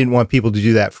I didn't want people to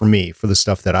do that for me, for the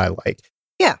stuff that I like.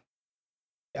 Yeah.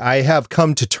 I have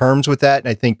come to terms with that, and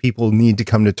I think people need to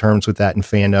come to terms with that in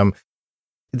fandom.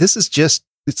 This is just,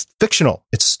 it's fictional.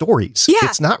 It's stories. Yeah.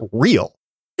 It's not real.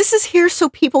 This is here so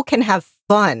people can have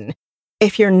fun.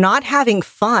 If you're not having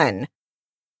fun,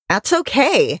 that's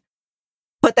okay.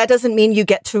 But that doesn't mean you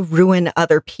get to ruin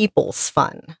other people's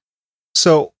fun.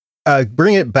 So,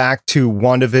 bring it back to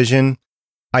WandaVision.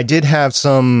 I did have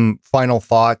some final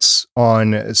thoughts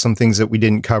on some things that we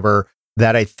didn't cover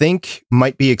that I think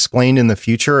might be explained in the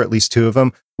future, at least two of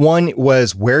them. One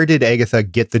was, where did Agatha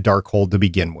get the Darkhold to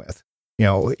begin with? You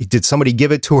know, did somebody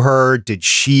give it to her? Did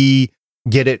she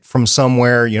get it from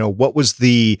somewhere? You know, what was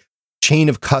the chain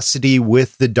of custody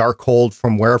with the Darkhold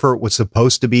from wherever it was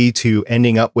supposed to be to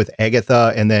ending up with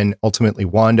Agatha and then ultimately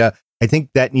Wanda? I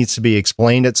think that needs to be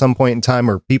explained at some point in time,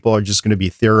 or people are just going to be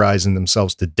theorizing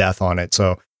themselves to death on it.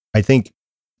 So I think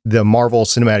the Marvel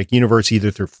Cinematic Universe,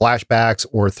 either through flashbacks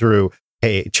or through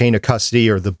a chain of custody,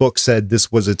 or the book said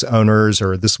this was its owners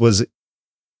or this was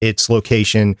its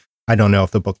location. I don't know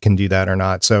if the book can do that or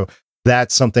not. So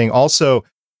that's something. Also,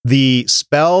 the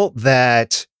spell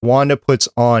that Wanda puts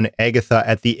on Agatha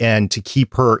at the end to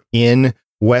keep her in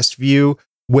Westview,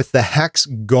 with the hex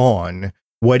gone,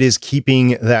 what is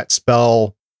keeping that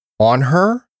spell on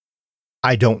her?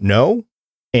 I don't know.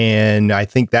 And I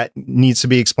think that needs to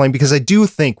be explained, because I do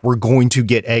think we're going to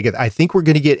get Agatha. I think we're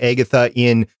going to get Agatha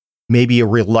in maybe a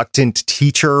reluctant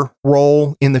teacher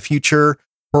role in the future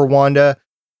for Wanda.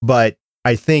 But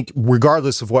I think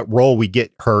regardless of what role we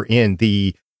get her in,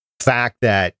 the fact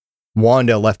that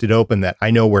Wanda left it open that I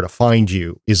know where to find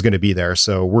you is going to be there.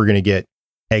 So we're going to get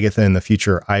Agatha in the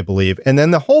future, I believe. And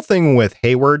then the whole thing with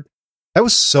Hayward, that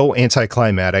was so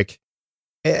anticlimactic.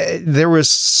 There was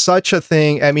such a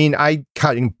thing. I mean, I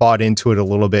kind of bought into it a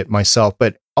little bit myself,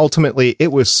 but ultimately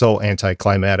it was so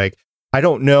anticlimactic. I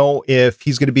don't know if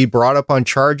he's going to be brought up on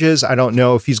charges. I don't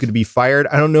know if he's going to be fired.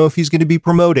 I don't know if he's going to be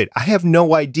promoted. I have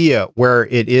no idea where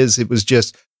it is. It was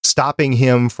just stopping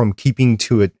him from keeping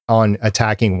to it on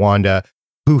attacking Wanda,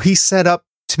 who he set up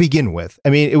to begin with. I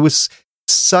mean, it was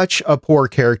such a poor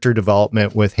character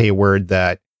development with Hayward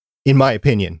that, in my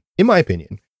opinion,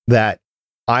 that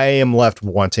I am left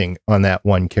wanting on that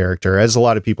one character, as a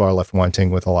lot of people are left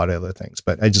wanting with a lot of other things.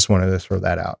 But I just wanted to throw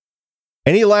that out.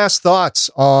 Any last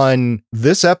thoughts on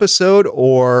this episode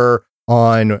or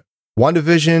on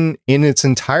WandaVision in its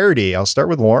entirety? I'll start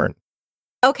with Lauren.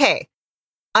 Okay.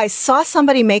 I saw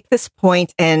somebody make this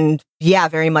point, and yeah,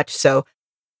 very much so.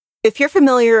 If you're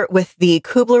familiar with the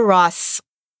Kubler-Ross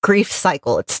grief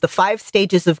cycle, it's the 5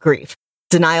 stages of grief: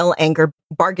 denial, anger,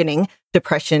 bargaining,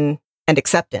 depression, and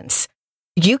acceptance.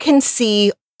 You can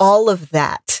see all of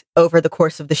that over the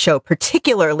course of the show,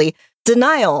 particularly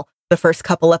denial the first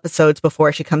couple episodes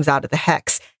before she comes out of the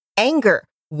hex. Anger,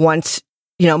 once,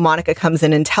 Monica comes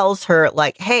in and tells her,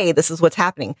 like, hey, this is what's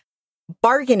happening.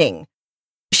 Bargaining,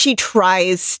 she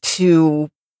tries to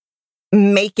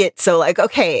make it so, like,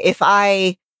 okay, if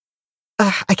I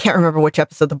can't remember which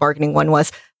episode the bargaining one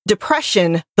was.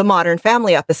 Depression, the Modern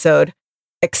Family episode.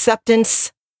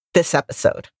 Acceptance, this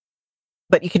episode.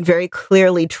 But you can very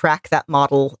clearly track that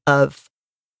model of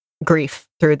grief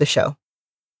through the show.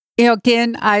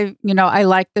 Again, I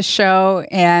like the show,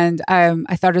 and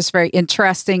I thought it was very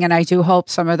interesting, and I do hope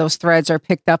some of those threads are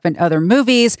picked up in other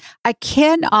movies. I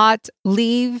cannot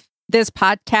leave this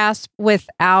podcast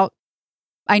without,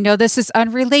 I know this is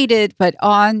unrelated, but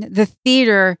on the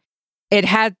theater, it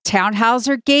had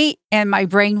Tannhauser Gate, and my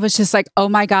brain was just like, oh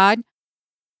my God.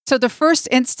 So the first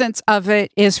instance of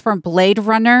it is from Blade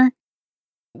Runner,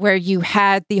 where you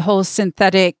had the whole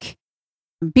synthetic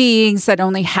beings that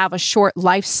only have a short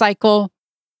life cycle.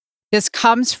 This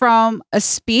comes from a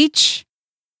speech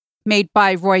made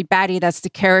by Roy Batty, that's the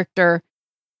character.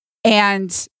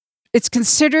 And it's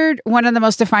considered one of the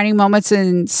most defining moments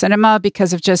in cinema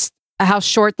because of just how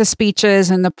short the speech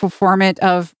is and the performance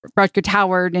of Rutger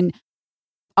Hauer and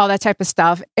all that type of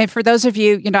stuff. And for those of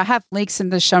you, I have links in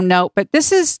the show note, but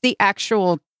this is the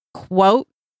actual quote.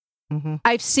 Mm-hmm.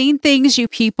 I've seen things you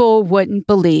people wouldn't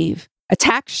believe.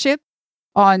 Attack ship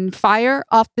on fire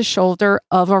off the shoulder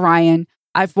of Orion.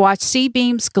 I've watched sea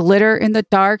beams glitter in the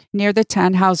dark near the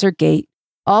Tannhauser Gate.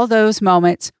 All those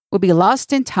moments will be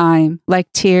lost in time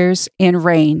like tears in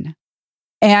rain.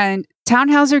 And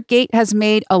Tannhauser Gate has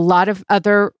made a lot of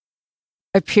other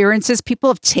appearances. People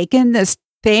have taken this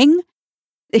thing.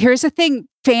 Here's the thing,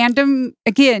 fandom,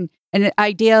 again, an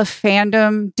idea of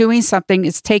fandom doing something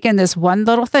is taken this one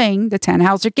little thing, the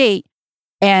Tannhauser Gate,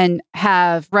 and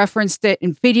have referenced it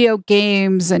in video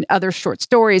games and other short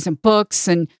stories and books.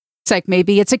 And it's like,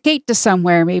 maybe it's a gate to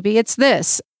somewhere. Maybe it's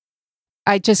this.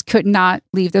 I just could not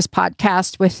leave this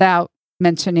podcast without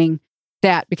mentioning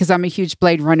that because I'm a huge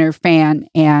Blade Runner fan,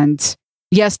 and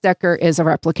yes, Decker is a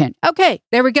replicant. Okay,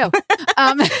 there we go.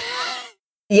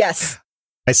 Yes.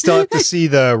 I still have to see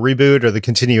the reboot or the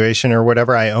continuation or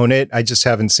whatever. I own it. I just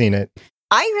haven't seen it.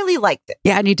 I really liked it.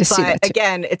 Yeah, I need to see that But too.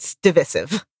 again, it's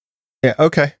divisive. Yeah,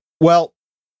 okay. Well,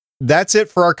 that's it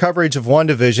for our coverage of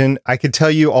WandaVision. I could tell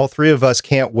you all three of us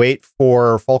can't wait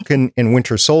for Falcon and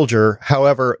Winter Soldier.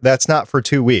 However, that's not for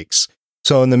 2 weeks.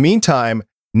 So in the meantime,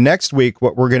 next week,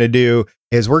 what we're going to do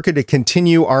is we're going to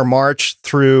continue our march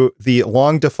through the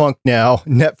long defunct now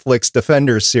Netflix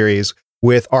Defenders series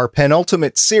with our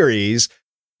penultimate series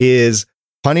is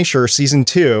Punisher Season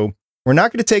 2. We're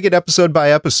not going to take it episode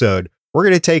by episode. We're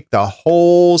going to take the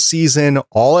whole season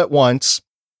all at once.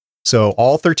 So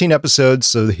all 13 episodes.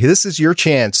 So this is your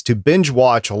chance to binge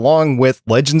watch along with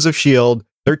Legends of S.H.I.E.L.D.,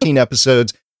 13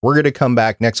 episodes. We're going to come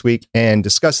back next week and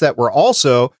discuss that. We're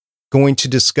also going to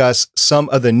discuss some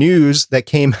of the news that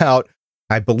came out,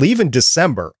 I believe in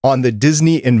December, on the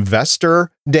Disney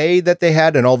Investor Day that they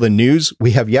had and all the news.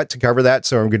 We have yet to cover that.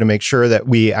 So I'm going to make sure that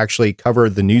we actually cover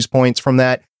the news points from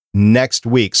that next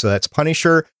week. So that's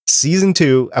Punisher Season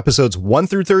 2, episodes 1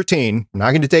 through 13. We're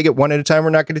not going to take it one at a time. We're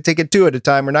not going to take it 2 at a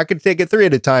time. We're not going to take it 3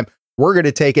 at a time. We're going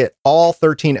to take it all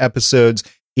 13 episodes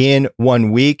in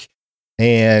 1 week.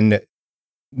 And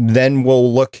then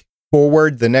we'll look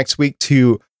forward the next week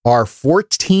to our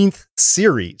 14th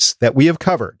series that we have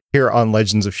covered here on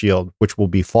Legends of S.H.I.E.L.D., which will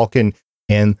be Falcon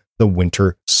and the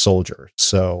Winter Soldier.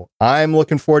 So I'm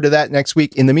looking forward to that next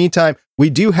week. In the meantime, we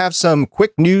do have some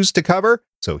quick news to cover.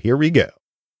 So here we go.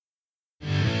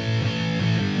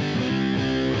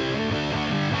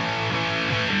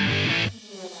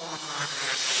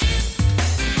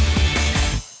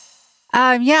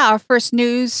 Our first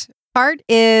news part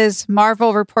is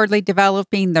Marvel reportedly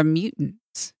developing the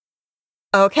mutants.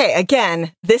 Okay,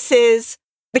 again, this is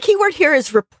the keyword here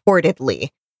is reportedly.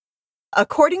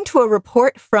 According to a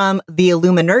report from the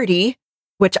Illuminati,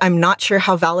 which I'm not sure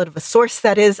how valid of a source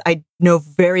that is, I know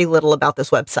very little about this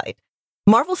website.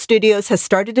 Marvel Studios has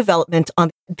started development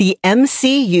on the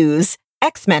MCU's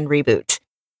X-Men reboot.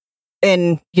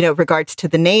 In, regards to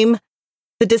the name,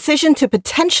 the decision to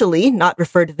potentially not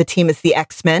refer to the team as the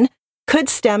X-Men could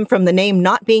stem from the name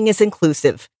not being as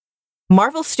inclusive.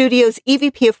 Marvel Studios'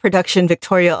 EVP of production,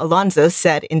 Victoria Alonso,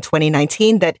 said in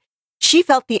 2019 that she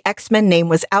felt the X-Men name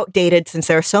was outdated since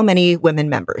there are so many women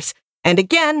members. And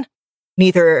again,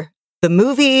 neither the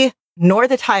movie nor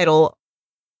the title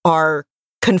are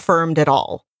confirmed at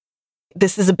all.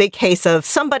 This is a big case of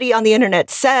somebody on the internet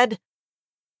said,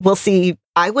 we'll see,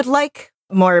 I would like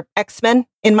more X-Men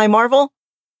in my Marvel.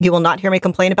 You will not hear me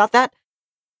complain about that.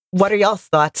 What are y'all's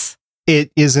thoughts?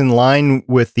 It is in line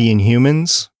with the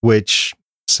Inhumans, which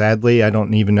sadly, I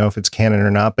don't even know if it's canon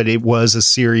or not, but it was a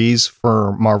series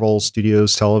for Marvel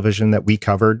Studios Television that we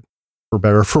covered, for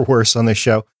better or for worse, on this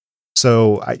show.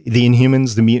 So the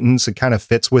Inhumans, the mutants, it kind of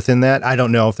fits within that. I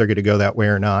don't know if they're going to go that way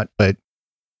or not, but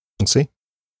we'll see.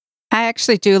 I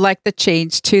actually do like the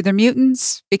change to the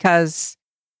mutants because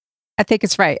I think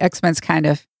it's right. X-Men's kind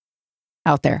of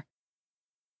out there.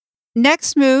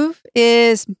 Next news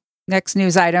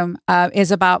item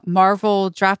is about Marvel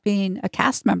dropping a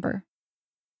cast member.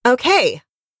 Okay.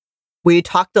 We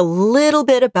talked a little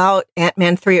bit about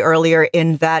Ant-Man 3 earlier,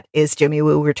 in that is Jimmy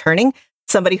Woo returning.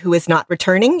 Somebody who is not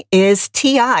returning is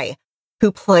T.I.,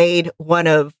 who played one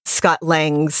of Scott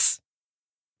Lang's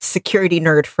security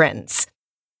nerd friends.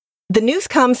 The news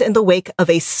comes in the wake of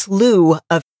a slew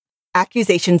of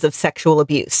accusations of sexual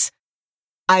abuse.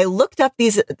 I looked up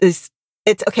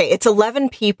it's 11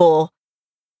 people.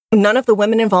 None of the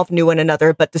women involved knew one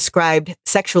another, but described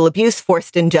sexual abuse,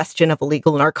 forced ingestion of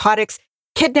illegal narcotics,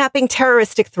 kidnapping,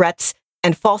 terroristic threats,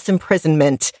 and false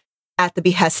imprisonment at the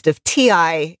behest of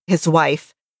T.I., his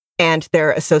wife, and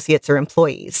their associates or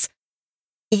employees.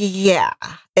 Yeah,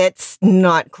 it's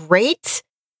not great.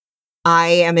 I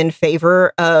am in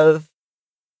favor of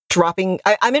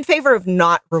I'm in favor of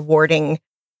not rewarding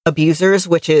abusers,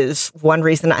 which is one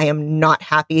reason I am not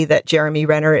happy that Jeremy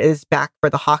Renner is back for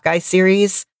the Hawkeye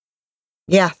series.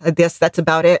 Yeah, I guess that's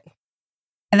about it.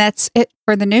 And that's it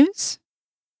for the news.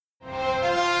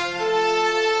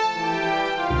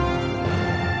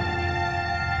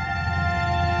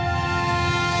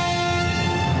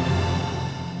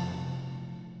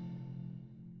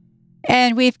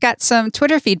 And we've got some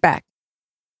Twitter feedback.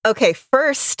 Okay,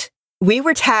 first, we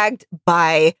were tagged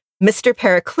by Mr.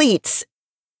 Pericletes.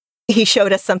 He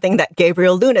showed us something that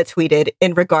Gabriel Luna tweeted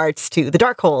in regards to the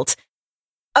Darkhold.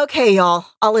 Okay, y'all,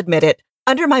 I'll admit it.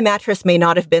 Under my mattress may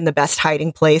not have been the best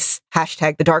hiding place.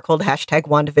 Hashtag the Darkhold, hashtag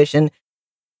Wandavision.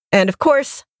 And of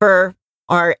course, for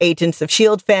are Agents of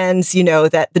S.H.I.E.L.D. fans, you know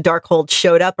that the Darkhold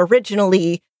showed up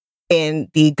originally in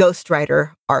the Ghost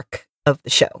Rider arc of the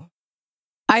show.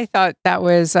 I thought that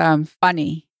was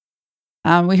funny.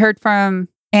 We heard from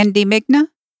Andy Migna.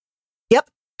 Yep,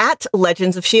 at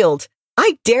Legends of S.H.I.E.L.D.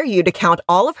 I dare you to count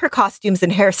all of her costumes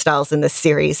and hairstyles in this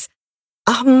series.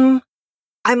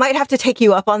 I might have to take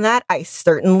you up on that. I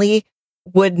certainly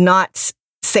would not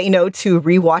say no to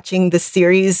rewatching the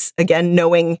series again,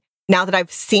 knowing now that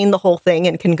I've seen the whole thing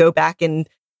and can go back and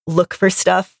look for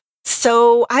stuff.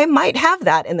 So I might have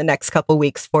that in the next couple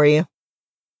weeks for you.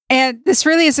 And this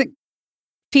really isn't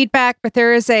feedback, but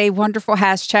there is a wonderful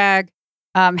hashtag,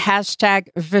 hashtag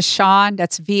Vishawn.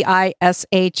 That's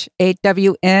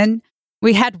VISHAWN.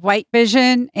 We had White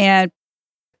Vision, and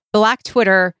Black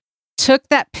Twitter took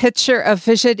that picture of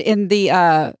Vision in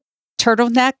the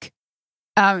turtleneck.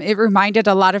 It reminded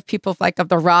a lot of people of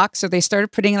The Rock. So they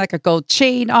started putting like a gold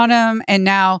chain on him. And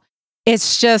now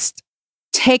it's just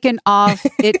taken off.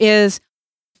 It is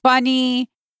funny.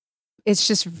 It's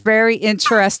just very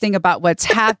interesting about what's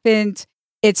happened.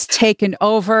 It's taken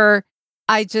over.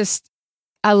 I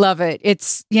love it.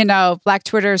 It's, Black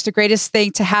Twitter is the greatest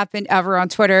thing to happen ever on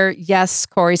Twitter. Yes,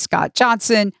 Corey Scott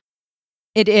Johnson.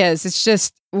 It is. It's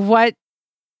just what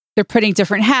they're putting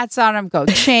different hats on them,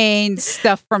 gold chains,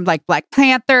 stuff from like Black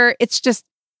Panther. It's just,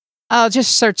 I'll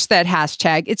just search that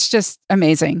hashtag. It's just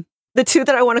amazing. The two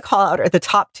that I want to call out are the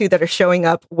top two that are showing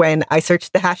up when I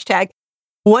search the hashtag.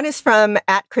 One is from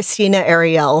at Christina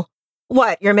Ariel.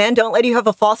 What? Your man don't let you have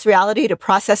a false reality to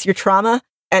process your trauma?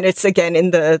 And it's again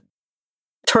in the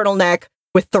turtleneck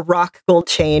with the Rock gold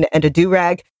chain and a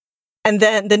do-rag. And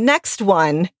then the next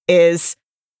one is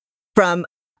from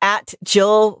at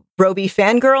Jill Roby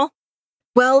Fangirl.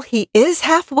 Well, he is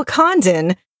half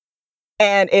Wakandan.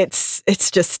 And it's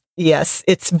just, yes,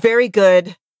 it's very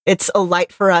good. It's a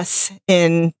light for us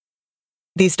in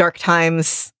these dark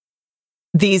times,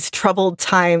 these troubled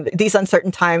times, these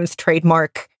uncertain times,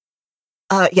 trademark.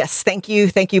 Yes, thank you.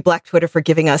 Thank you, Black Twitter, for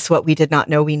giving us what we did not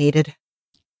know we needed.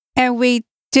 And we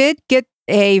did get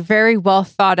a very well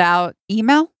thought out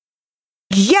email.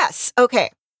 Yes.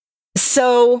 Okay.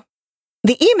 So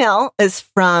the email is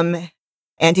from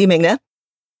Andy Migna,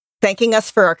 thanking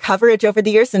us for our coverage over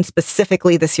the years and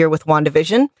specifically this year with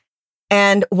WandaVision.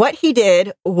 And what he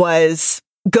did was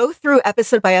go through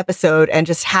episode by episode and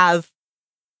just have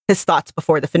his thoughts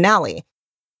before the finale.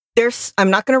 I'm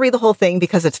not going to read the whole thing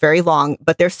because it's very long,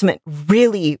 but there's some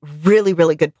really, really,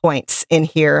 really good points in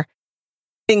here,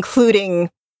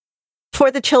 including for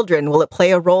the children, will it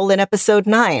play a role in episode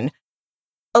 9?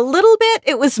 A little bit.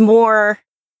 It was more,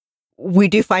 we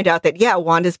do find out that, yeah,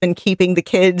 Wanda's been keeping the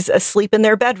kids asleep in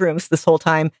their bedrooms this whole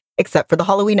time, except for the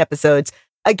Halloween episodes.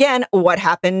 Again, what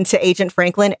happened to Agent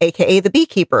Franklin, aka the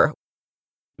Beekeeper?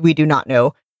 We do not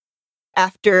know.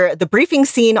 After the briefing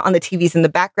scene on the TVs in the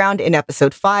background in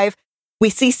episode 5, we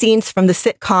see scenes from the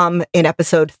sitcom in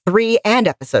episode 3 and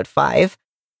episode 5.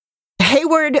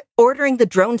 Hayward ordering the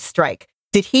drone strike.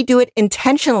 Did he do it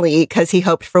intentionally because he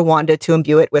hoped for Wanda to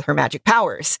imbue it with her magic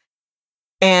powers?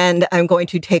 And I'm going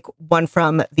to take one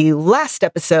from the last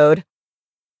episode.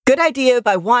 Good idea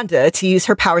by Wanda to use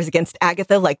her powers against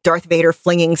Agatha, like Darth Vader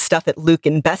flinging stuff at Luke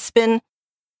and Bespin.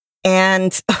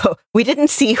 And we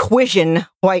didn't see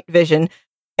White Vision,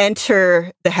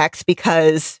 enter the Hex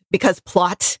because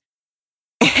plot.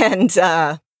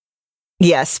 And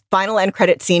yes, final end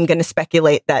credit scene going to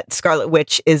speculate that Scarlet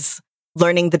Witch is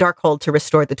learning the Darkhold to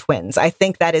restore the twins. I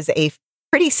think that is a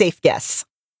pretty safe guess.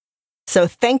 So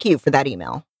thank you for that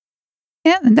email.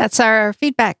 Yeah, and that's our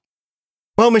feedback.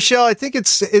 Well, Michelle, I think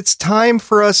it's time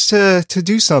for us to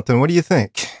do something. What do you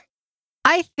think?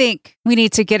 I think we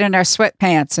need to get in our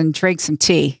sweatpants and drink some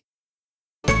tea.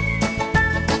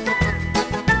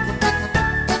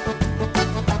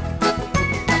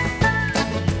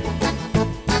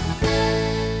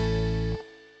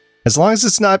 As long as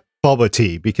it's not boba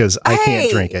tea, because I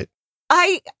can't drink it.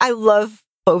 I love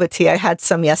boba tea. I had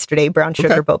some yesterday, brown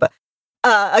sugar boba.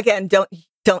 Again, don't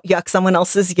yuck someone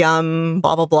else's yum,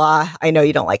 blah, blah, blah. I know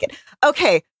you don't like it.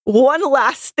 Okay, one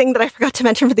last thing that I forgot to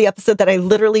mention for the episode that I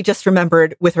literally just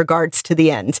remembered with regards to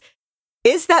the end.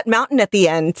 Is that mountain at the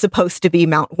end supposed to be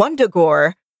Mount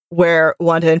Wundagore, where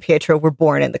Wanda and Pietro were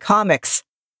born in the comics?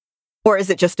 Or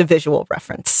is it just a visual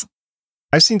reference?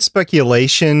 I've seen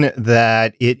speculation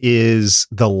that it is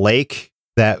the lake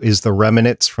that is the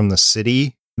remnants from the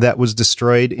city that was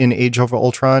destroyed in Age of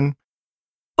Ultron.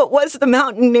 But was the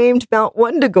mountain named Mount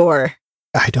Wundagore?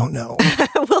 I don't know.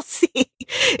 We'll see.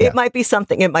 It might be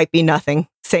something. It might be nothing.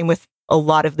 Same with a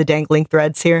lot of the dangling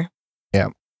threads here. Yeah.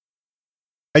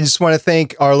 I just want to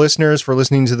thank our listeners for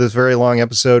listening to this very long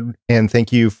episode, and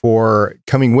thank you for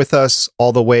coming with us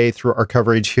all the way through our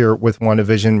coverage here with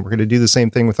WandaVision. We're going to do the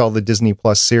same thing with all the Disney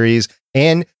Plus series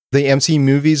and the MC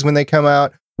movies when they come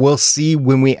out. We'll see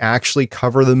when we actually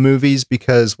cover the movies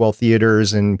because, well,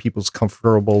 theaters and people's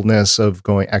comfortableness of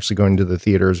going to the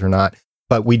theaters or not.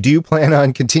 But we do plan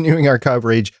on continuing our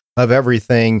coverage of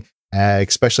everything,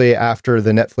 especially after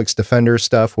the Netflix Defender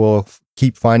stuff. We'll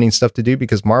keep finding stuff to do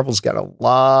because Marvel's got a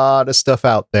lot of stuff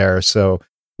out there. So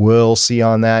we'll see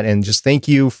on that. And just thank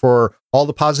you for all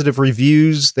the positive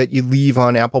reviews that you leave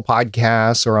on Apple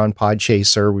Podcasts or on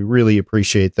Podchaser. We really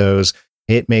appreciate those.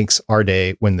 It makes our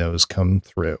day when those come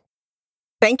through.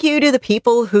 Thank you to the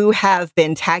people who have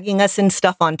been tagging us in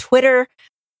stuff on Twitter.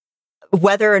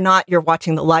 Whether or not you're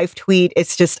watching the live tweet,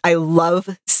 it's just, I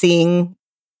love seeing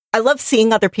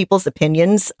other people's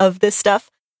opinions of this stuff.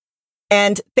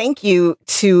 And thank you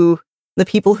to the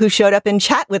people who showed up in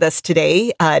chat with us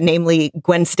today, namely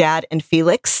Gwen's dad and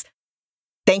Felix.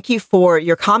 Thank you for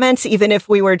your comments, even if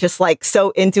we were just like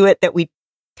so into it that we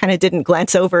kind of didn't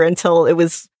glance over until it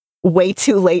was way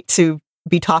too late to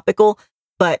be topical.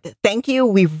 But thank you.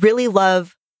 We really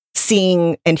love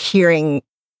seeing and hearing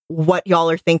what y'all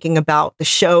are thinking about the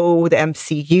show, the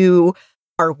MCU,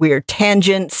 our weird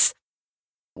tangents.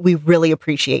 We really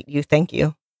appreciate you. Thank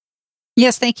you.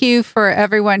 Yes, thank you for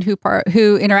everyone who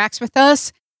interacts with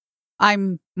us.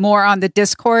 I'm more on the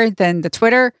Discord than the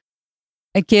Twitter.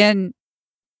 Again,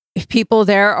 people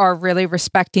there are really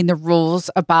respecting the rules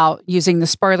about using the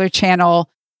spoiler channel.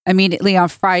 Immediately on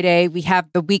Friday, we have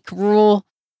the week rule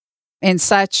and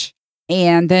such,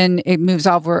 and then it moves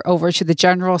over to the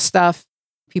general stuff.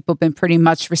 People have been pretty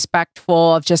much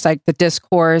respectful of just like the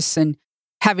discourse and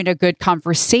having a good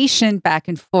conversation back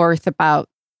and forth about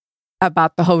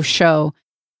the whole show.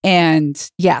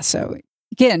 And yeah, so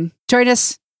again, join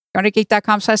us. Go to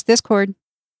geek.com/Discord.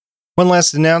 One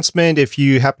last announcement. If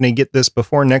you happen to get this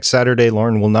before next Saturday,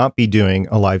 Lauren will not be doing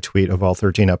a live tweet of all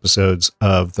 13 episodes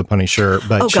of The Punisher,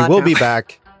 but she will be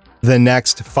back the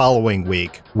next following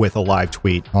week with a live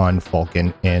tweet on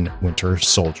Falcon and Winter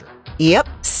Soldier. Yep.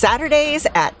 Saturdays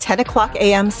at 10 o'clock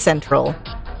a.m. Central.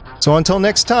 So until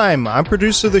next time, I'm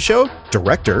producer of the show,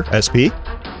 Director SP.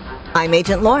 I'm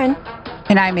Agent Lauren.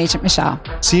 And I'm Agent Michelle.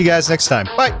 See you guys next time.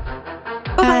 Bye.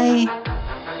 Bye.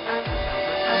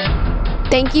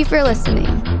 Thank you for listening.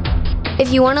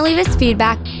 If you want to leave us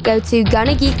feedback, go to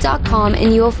gonnageek.com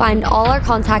and you will find all our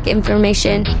contact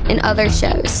information and other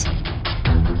shows.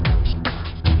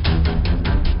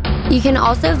 You can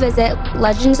also visit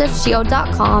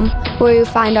legendsofshield.com where you'll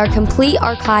find our complete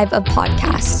archive of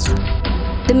podcasts.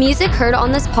 The music heard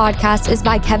on this podcast is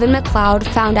by Kevin MacLeod,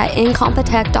 found at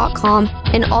incompetech.com,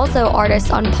 and also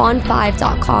artists on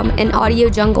pond5.com and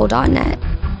audiojungle.net.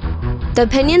 The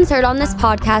opinions heard on this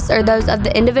podcast are those of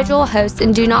the individual hosts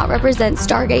and do not represent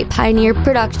Stargate Pioneer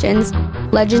Productions,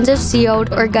 Legends of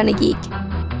S.H.I.E.L.D., or Gonna Geek.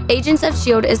 Agents of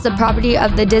S.H.I.E.L.D. is the property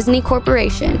of the Disney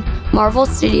Corporation, Marvel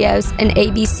Studios, and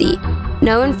ABC.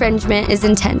 No infringement is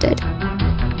intended.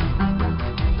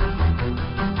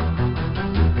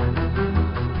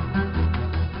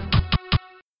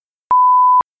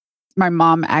 My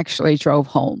mom actually drove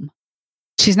home.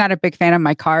 She's not a big fan of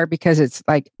my car because it's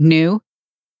like new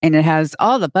and it has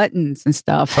all the buttons and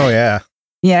stuff. Oh, yeah.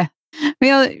 Yeah.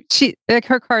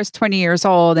 Her car is 20 years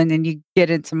old, and then you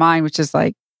get into mine, which is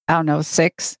like, I don't know,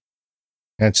 6.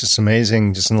 It's just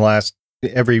amazing. Just in the last,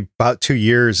 about 2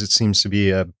 years, it seems to be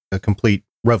a complete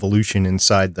revolution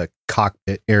inside the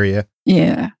cockpit area.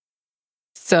 Yeah.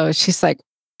 So she's like,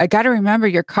 I got to remember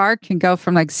your car can go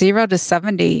from like 0 to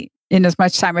 70 in as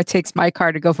much time it takes my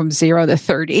car to go from 0 to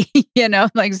 30,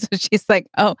 like, so she's like,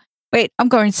 oh, wait, I'm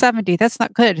going 70. That's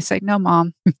not good. It's like, no,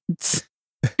 Mom.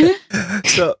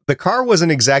 So the car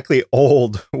wasn't exactly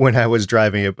old when I was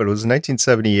driving it, but it was a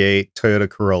 1978 Toyota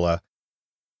Corolla.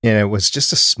 And it was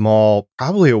just a small,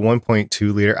 probably a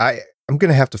 1.2 liter. I'm going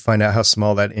to have to find out how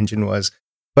small that engine was.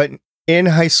 But in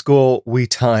high school, we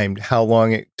timed how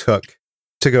long it took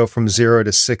to go from 0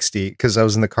 to 60 because I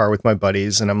was in the car with my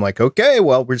buddies. And I'm like, okay,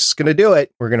 well, we're just going to do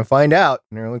it. We're going to find out.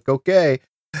 And they're like, okay,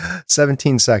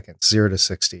 17 seconds, 0 to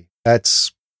 60.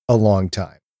 That's a long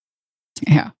time.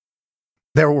 Yeah.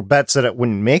 There were bets that it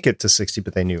wouldn't make it to 60,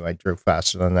 but they knew I drove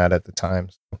faster than that at the time.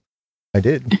 So I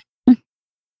did.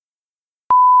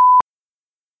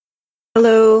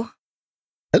 Hello.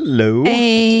 Hello.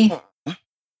 Hey.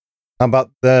 How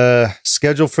about the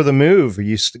schedule for the move? Are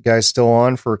you guys still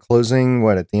on for closing,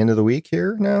 at the end of the week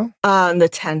here now? On the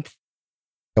 10th.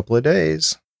 Couple of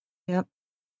days. Yep.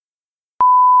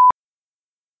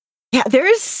 Yeah,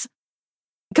 there's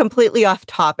completely off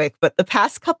topic, but the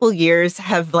past couple years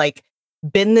have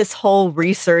been this whole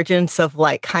resurgence of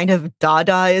like kind of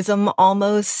Dadaism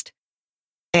almost.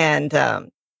 And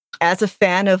as a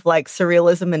fan of like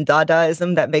surrealism and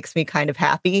Dadaism, that makes me kind of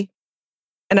happy.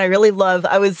 And I really love,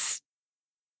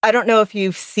 I don't know if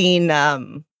you've seen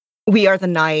We Are the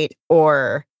Night,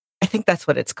 or I think that's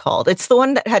what it's called. It's the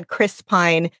one that had Chris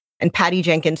Pine and Patty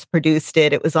Jenkins produced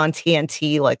it. It was on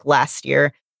TNT like last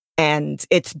year. And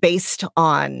it's based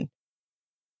on,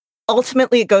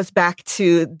 ultimately it goes back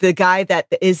to the guy that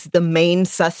is the main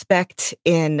suspect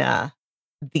in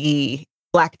the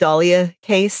Black Dahlia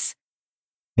case.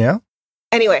 Yeah.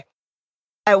 Anyway,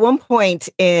 at one point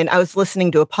I was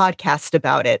listening to a podcast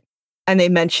about it, and they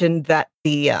mentioned that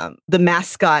the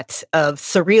mascot of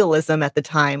surrealism at the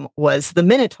time was the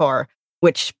Minotaur,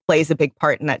 which plays a big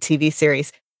part in that TV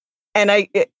series. And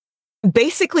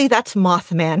basically that's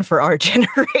Mothman for our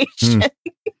generation.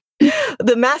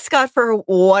 The mascot for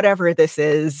whatever this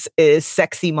is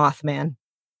Sexy Mothman.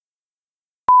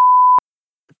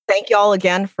 Thank y'all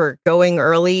again for going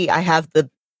early. I have the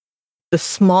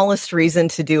smallest reason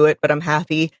to do it, but I'm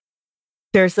happy.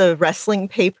 There's a wrestling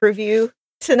pay-per-view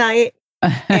tonight,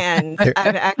 and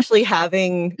I'm actually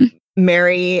having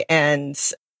Mary, and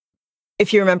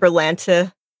if you remember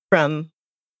Lanta from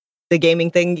the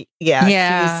gaming thing,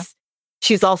 yeah.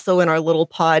 She's also in our little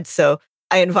pod, so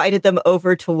I invited them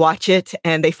over to watch it,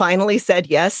 and they finally said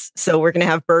yes. So we're going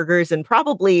to have burgers, and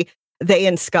probably they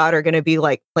and Scott are going to be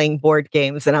like playing board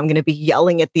games, and I'm going to be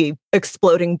yelling at the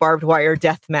exploding barbed wire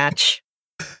death match.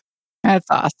 That's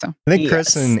awesome. I think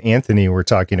Chris and Anthony were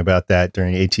talking about that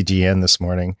during ATGN this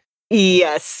morning.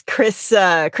 Yes, Chris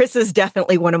is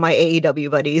definitely one of my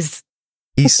AEW buddies.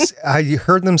 I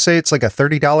heard them say it's like a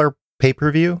 $30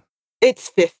 pay-per-view.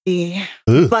 It's $50,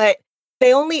 Ooh. But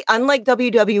they only, unlike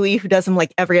WWE, who does them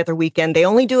like every other weekend, they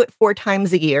only do it 4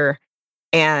 times a year.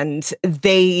 And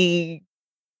they,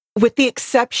 with the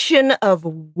exception of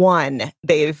one,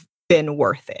 they've been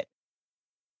worth it.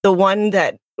 The one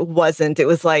that wasn't, it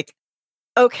was like,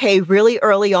 okay, really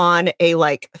early on, a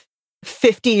like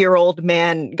 50-year-old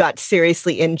man got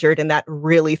seriously injured, and that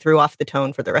really threw off the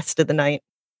tone for the rest of the night.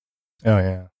 Oh,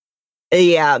 yeah.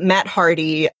 Yeah, Matt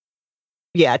Hardy,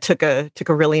 took a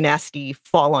really nasty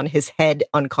fall on his head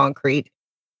on concrete.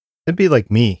 It'd be like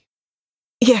me.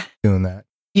 Yeah. Doing that.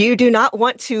 You do not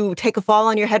want to take a fall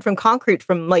on your head from concrete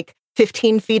from like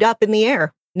 15 feet up in the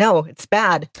air. No, it's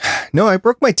bad. No, I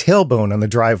broke my tailbone on the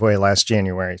driveway last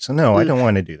January. So no, I don't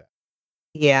want to do that.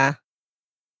 Yeah.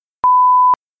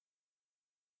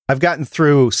 I've gotten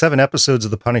through 7 episodes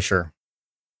of The Punisher.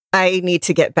 I need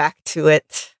to get back to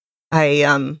it.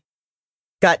 I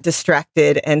got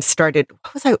distracted and started.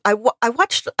 What was I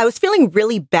watched. I was feeling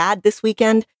really bad this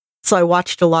weekend, so I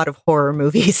watched a lot of horror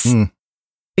movies.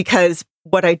 Because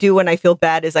what I do when I feel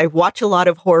bad is I watch a lot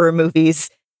of horror movies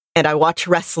and I watch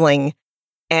wrestling,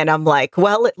 and I'm like,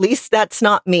 well, at least that's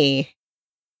not me.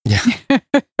 Yeah.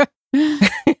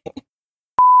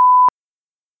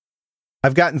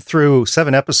 I've gotten through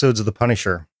 7 episodes of The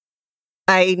Punisher.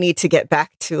 I need to get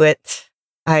back to it.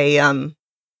 I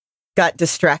got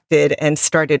distracted and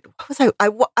started. What was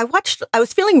I watched. I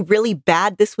was feeling really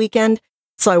bad this weekend,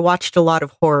 so I watched a lot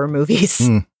of horror movies.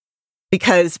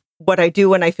 Because what I do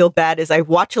when I feel bad is I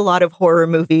watch a lot of horror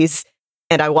movies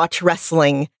and I watch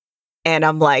wrestling, and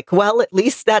I'm like, well, at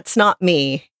least that's not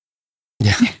me.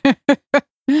 Yeah.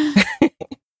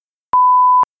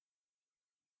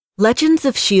 Legends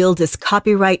of S.H.I.E.L.D. is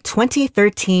copyright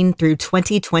 2013 through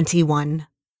 2021.